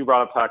taxes. You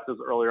brought up taxes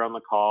earlier on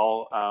the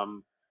call.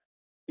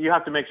 You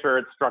have to make sure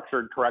it's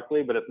structured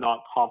correctly, but it's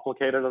not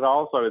complicated at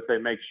all. So I would say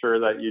make sure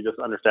that you just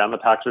understand the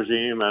tax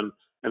regime and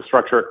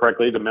structure it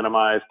correctly to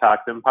minimize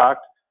tax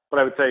impact. But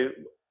I would say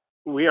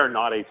we are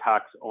not a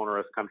tax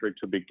onerous country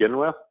to begin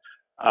with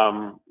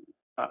from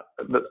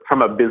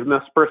a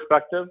business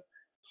perspective.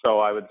 So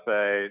I would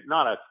say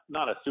not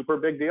a super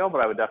big deal,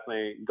 but I would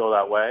definitely go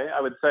that way.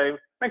 I would say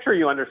make sure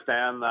you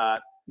understand that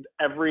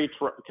every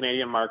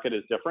Canadian market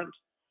is different.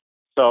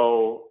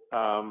 So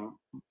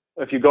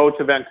if you go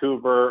to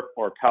Vancouver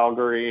or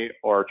Calgary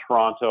or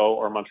Toronto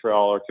or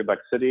Montreal or Quebec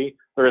City,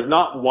 there is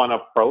not one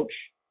approach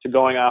to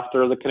going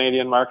after the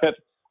Canadian market.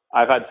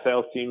 I've had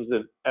sales teams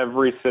in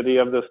every city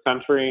of this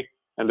country,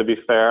 and to be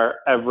fair,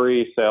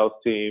 every sales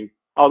team,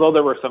 although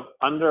there were some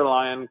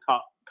underlying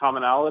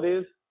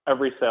commonalities,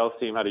 every sales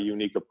team had a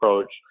unique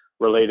approach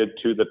related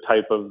to the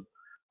type of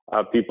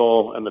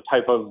people and the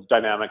type of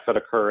dynamics that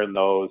occur in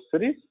those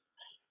cities.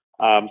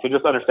 So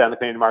just understand the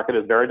Canadian market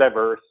is very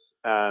diverse,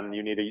 and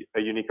you need a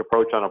unique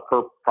approach on a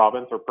per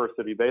province or per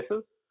city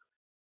basis.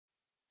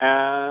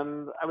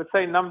 And I would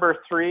say number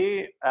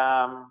three,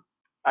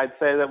 I'd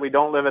say that we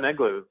don't live in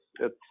igloos.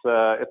 It's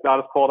not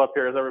as cold up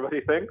here as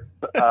everybody thinks.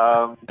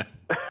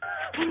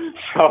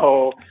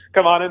 So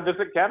come on and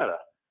visit Canada.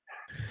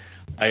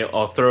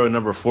 I'll throw a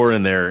number four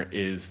in there.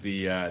 Is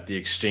the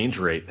exchange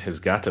rate has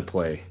got to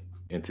play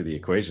into the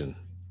equation.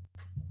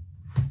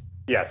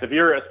 Yes,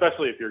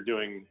 especially if you're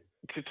doing.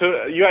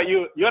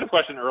 You had a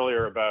question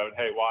earlier about,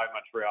 hey, why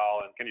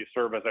Montreal and can you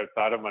service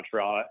outside of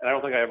Montreal? And I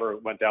don't think I ever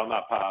went down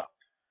that path.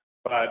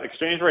 But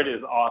exchange rate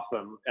is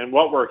awesome. And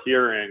what we're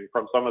hearing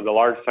from some of the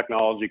large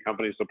technology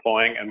companies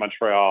deploying in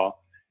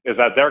Montreal is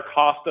that their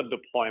cost of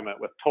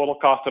deployment with total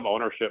cost of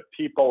ownership,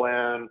 people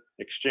in,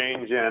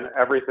 exchange in,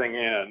 everything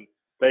in,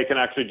 they can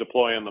actually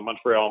deploy in the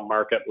Montreal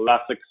market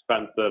less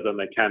expensive than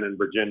they can in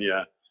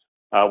Virginia,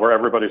 where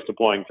everybody's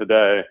deploying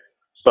today.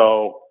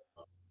 So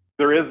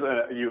there is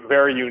a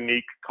very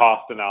unique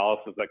cost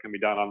analysis that can be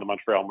done on the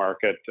Montreal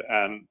market.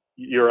 And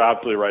you're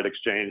absolutely right.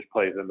 Exchange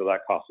plays into that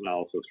cost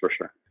analysis for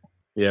sure.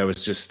 Yeah, I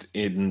was just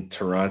in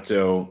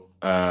Toronto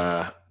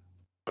a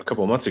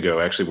couple of months ago,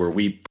 actually, where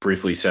we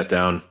briefly sat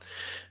down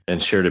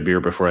and shared a beer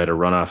before I had to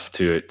run off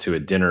to a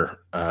dinner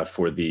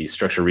for the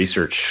structure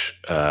research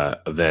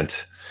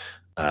event,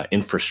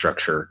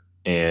 infrastructure,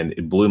 and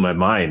it blew my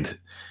mind.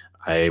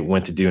 I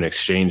went to do an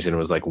exchange and it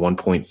was like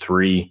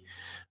 1.3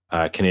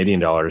 Canadian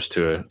dollars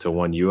to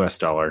 $1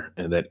 US,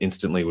 and that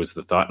instantly was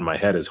the thought in my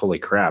head is, holy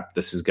crap,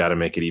 this has got to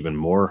make it even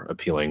more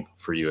appealing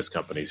for US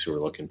companies who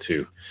are looking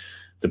to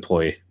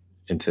deploy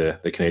into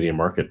the Canadian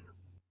market.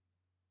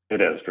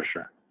 It is for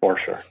sure.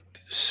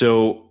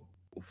 So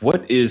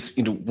what is,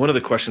 one of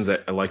the questions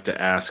that I like to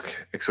ask,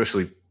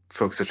 especially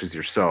folks such as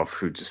yourself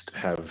who just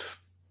I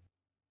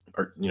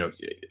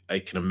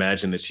can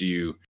imagine that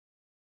you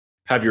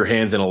have your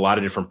hands in a lot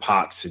of different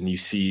pots and you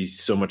see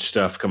so much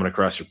stuff coming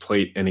across your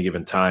plate any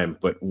given time.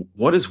 But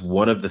what is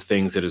one of the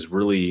things that has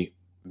really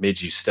made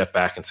you step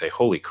back and say,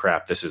 holy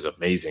crap, this is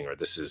amazing, or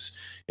this is,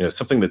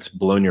 something that's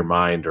blown your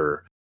mind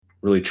or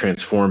really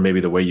transform maybe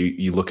the way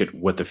you look at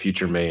what the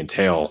future may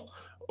entail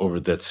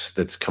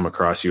that's come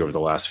across you over the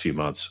last few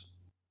months?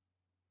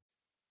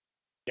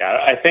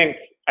 Yeah, I think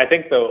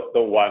the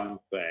one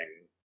thing,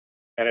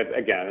 and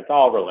it's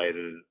all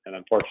related, and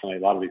unfortunately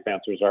a lot of these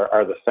answers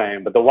are the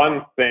same, but the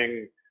one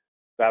thing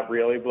that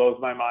really blows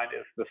my mind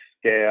is the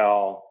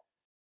scale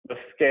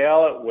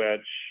at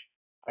which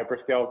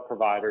hyperscale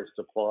providers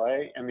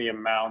deploy and the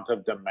amount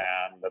of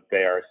demand that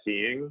they are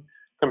seeing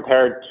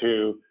compared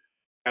to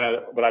kind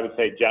of what I would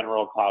say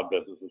general cloud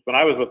businesses. When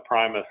I was with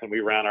Primus and we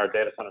ran our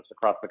data centers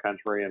across the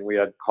country and we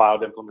had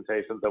cloud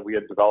implementations that we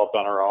had developed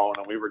on our own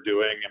and we were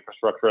doing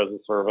infrastructure as a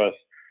service,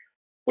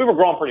 we were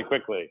growing pretty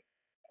quickly.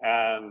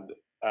 And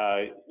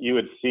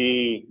you'd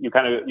see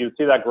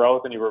that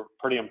growth and you were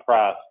pretty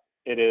impressed.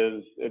 It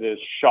is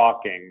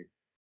shocking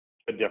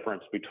the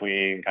difference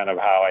between kind of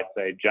how I'd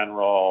say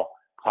general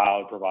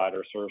cloud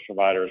providers, service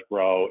providers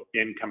grow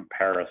in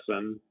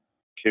comparison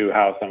to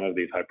how some of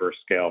these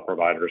hyperscale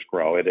providers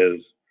grow. It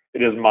is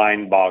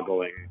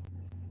mind-boggling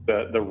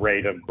the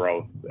rate of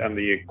growth and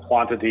the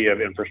quantity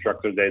of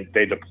infrastructure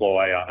they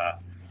deploy on a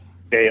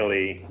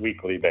daily,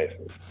 weekly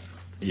basis.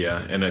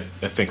 Yeah, and I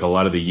think a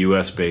lot of the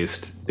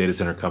US-based data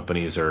center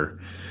companies are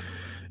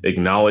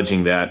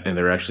acknowledging that, and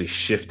they're actually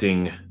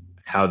shifting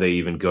how they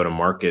even go to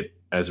market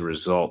as a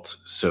result.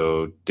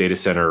 So data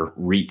center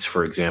REITs,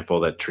 for example,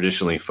 that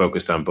traditionally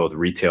focused on both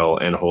retail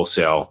and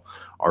wholesale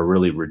are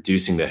really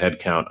reducing the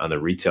headcount on the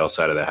retail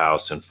side of the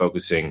house and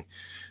focusing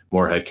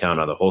more headcount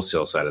on the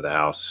wholesale side of the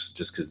house,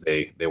 just because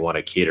they want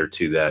to cater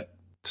to that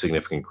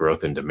significant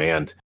growth in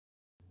demand.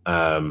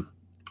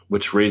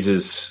 which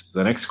raises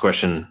the next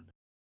question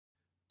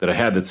that I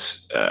had.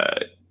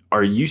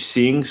 Are you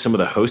seeing some of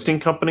the hosting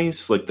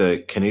companies, like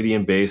the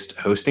Canadian-based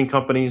hosting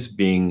companies,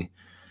 being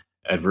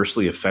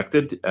adversely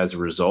affected as a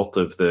result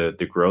of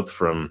the growth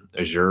from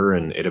Azure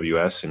and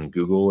AWS and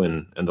Google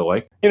and the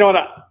like? You know what?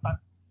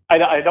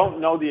 I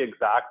don't know the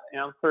exact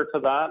answer to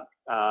that.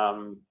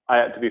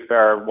 To be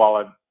fair,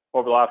 over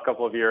the last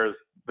couple of years,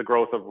 the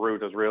growth of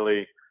Root has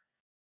really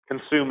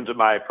consumed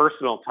my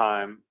personal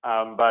time.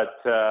 But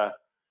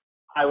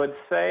I would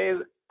say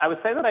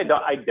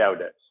that I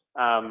doubt it.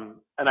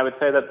 And I would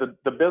say that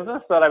the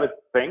business that I would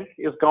think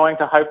is going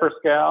to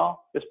hyperscale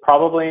is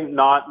probably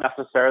not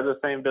necessarily the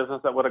same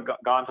business that would have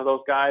gone to those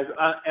guys.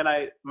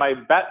 My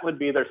bet would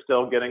be they're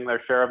still getting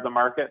their share of the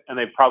market, and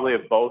they've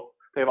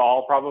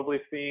all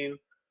probably seen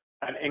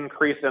an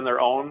increase in their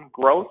own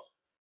growth.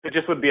 It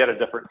just would be at a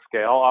different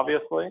scale,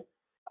 obviously.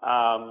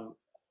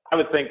 I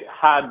would think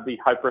had the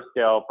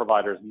hyperscale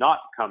providers not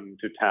come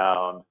to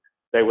town,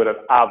 they would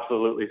have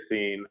absolutely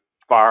seen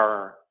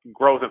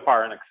growth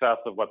far in excess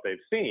of what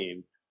they've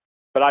seen.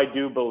 But I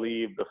do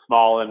believe the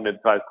small and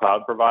mid-sized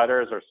cloud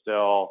providers are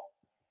still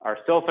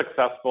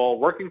successful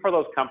working for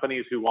those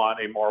companies who want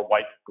a more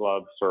white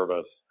glove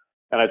service.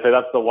 And I'd say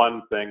that's the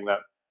one thing that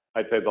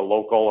I'd say the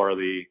local or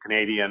the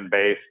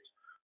Canadian-based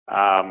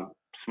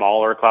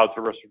smaller cloud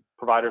service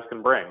providers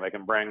can bring. They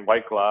can bring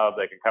white glove.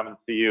 They can come and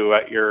see you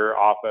at your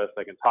office.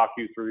 They can talk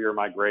you through your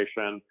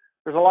migration.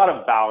 There's a lot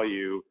of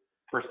value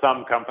for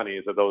some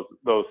companies that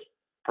those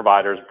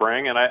providers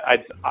bring, and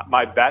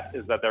my bet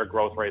is that their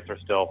growth rates are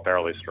still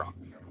fairly strong.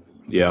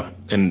 Yeah,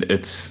 and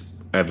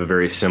I have a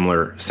very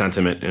similar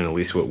sentiment, and at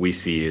least what we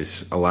see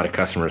is a lot of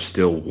customers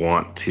still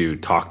want to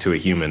talk to a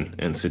human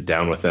and sit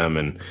down with them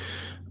and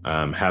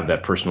have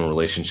that personal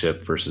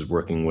relationship versus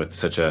working with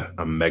such a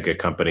mega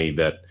company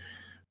that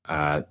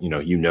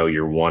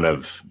you're one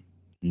of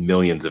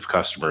millions of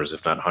customers,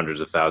 if not hundreds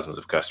of thousands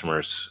of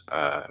customers.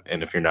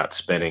 And if you're not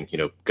spending,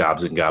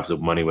 gobs and gobs of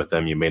money with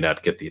them, you may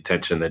not get the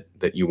attention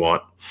that you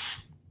want.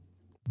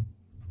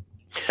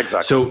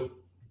 Exactly. So,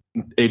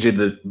 AJ,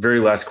 the very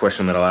last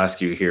question that I'll ask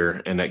you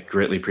here, and I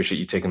greatly appreciate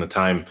you taking the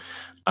time,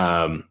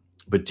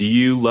 but do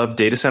you love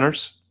data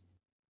centers?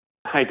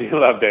 I do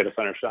love data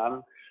centers,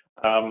 Sean.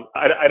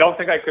 I don't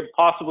think I could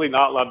possibly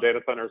not love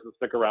data centers and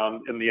stick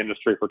around in the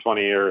industry for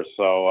 20 years.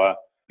 So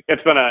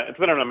it's been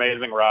an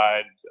amazing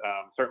ride.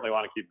 Certainly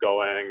want to keep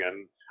going,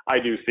 and I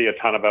do see a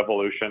ton of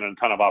evolution and a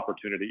ton of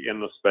opportunity in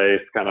the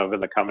space, kind of in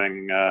the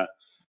coming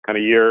kind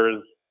of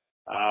years.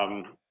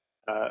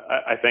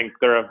 I think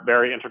they're a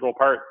very integral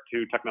part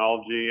to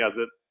technology as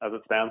it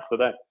stands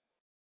today.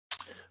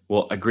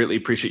 Well, I greatly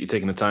appreciate you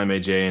taking the time,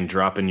 AJ, and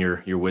dropping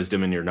your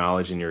wisdom and your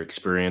knowledge and your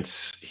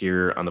experience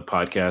here on the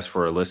podcast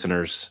for our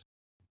listeners.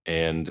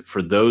 And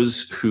for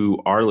those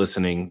who are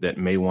listening that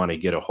may want to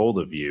get a hold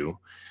of you,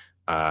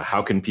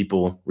 how can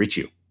people reach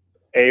you?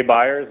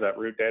 Byers at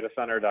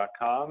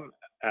rootdatacenter.com.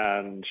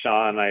 And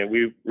Sean,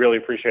 we really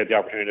appreciate the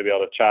opportunity to be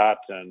able to chat,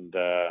 and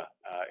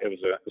it was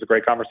a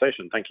great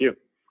conversation. Thank you.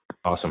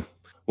 Awesome.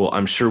 Well,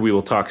 I'm sure we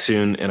will talk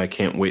soon, and I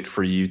can't wait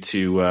for you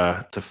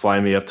to fly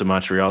me up to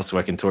Montreal so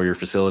I can tour your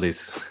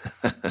facilities.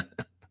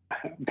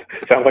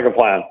 Sounds like a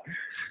plan.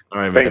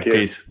 All right, Thank you.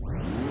 Peace.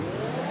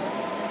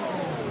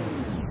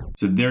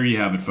 So there you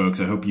have it, folks.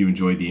 I hope you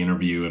enjoyed the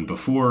interview. And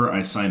before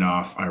I sign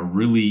off, I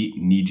really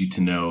need you to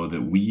know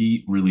that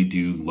we really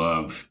do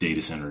love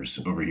data centers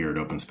over here at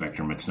Open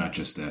Spectrum. It's not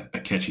just a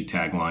catchy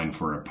tagline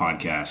for a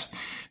podcast.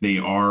 They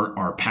are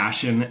our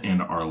passion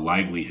and our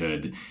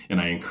livelihood.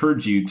 And I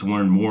encourage you to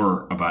learn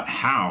more about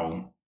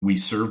how we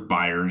serve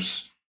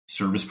buyers,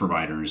 service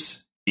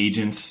providers,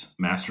 agents,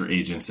 master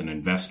agents, and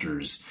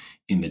investors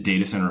in the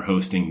data center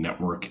hosting,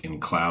 network,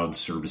 and cloud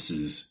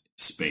services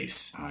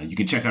space. You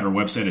can check out our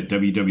website at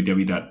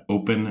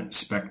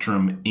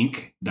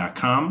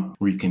www.openspectruminc.com,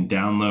 where you can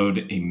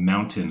download a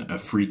mountain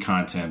of free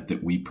content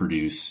that we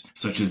produce,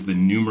 such as the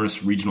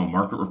numerous regional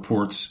market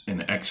reports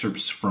and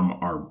excerpts from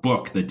our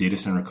book, The Data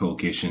Center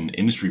Colocation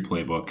Industry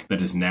Playbook,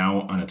 that is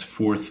now on its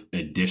 4th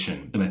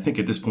edition. And I think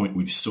at this point,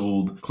 we've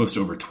sold close to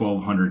over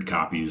 1,200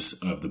 copies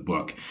of the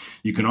book.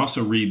 You can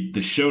also read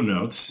the show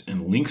notes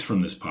and links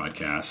from this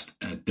podcast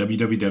at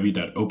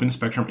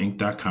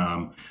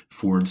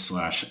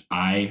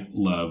www.openspectruminc.com/I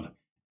love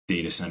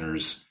data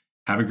centers.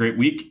 Have a great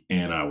week,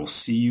 and I will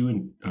see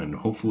you and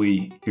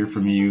hopefully hear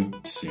from you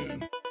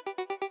soon.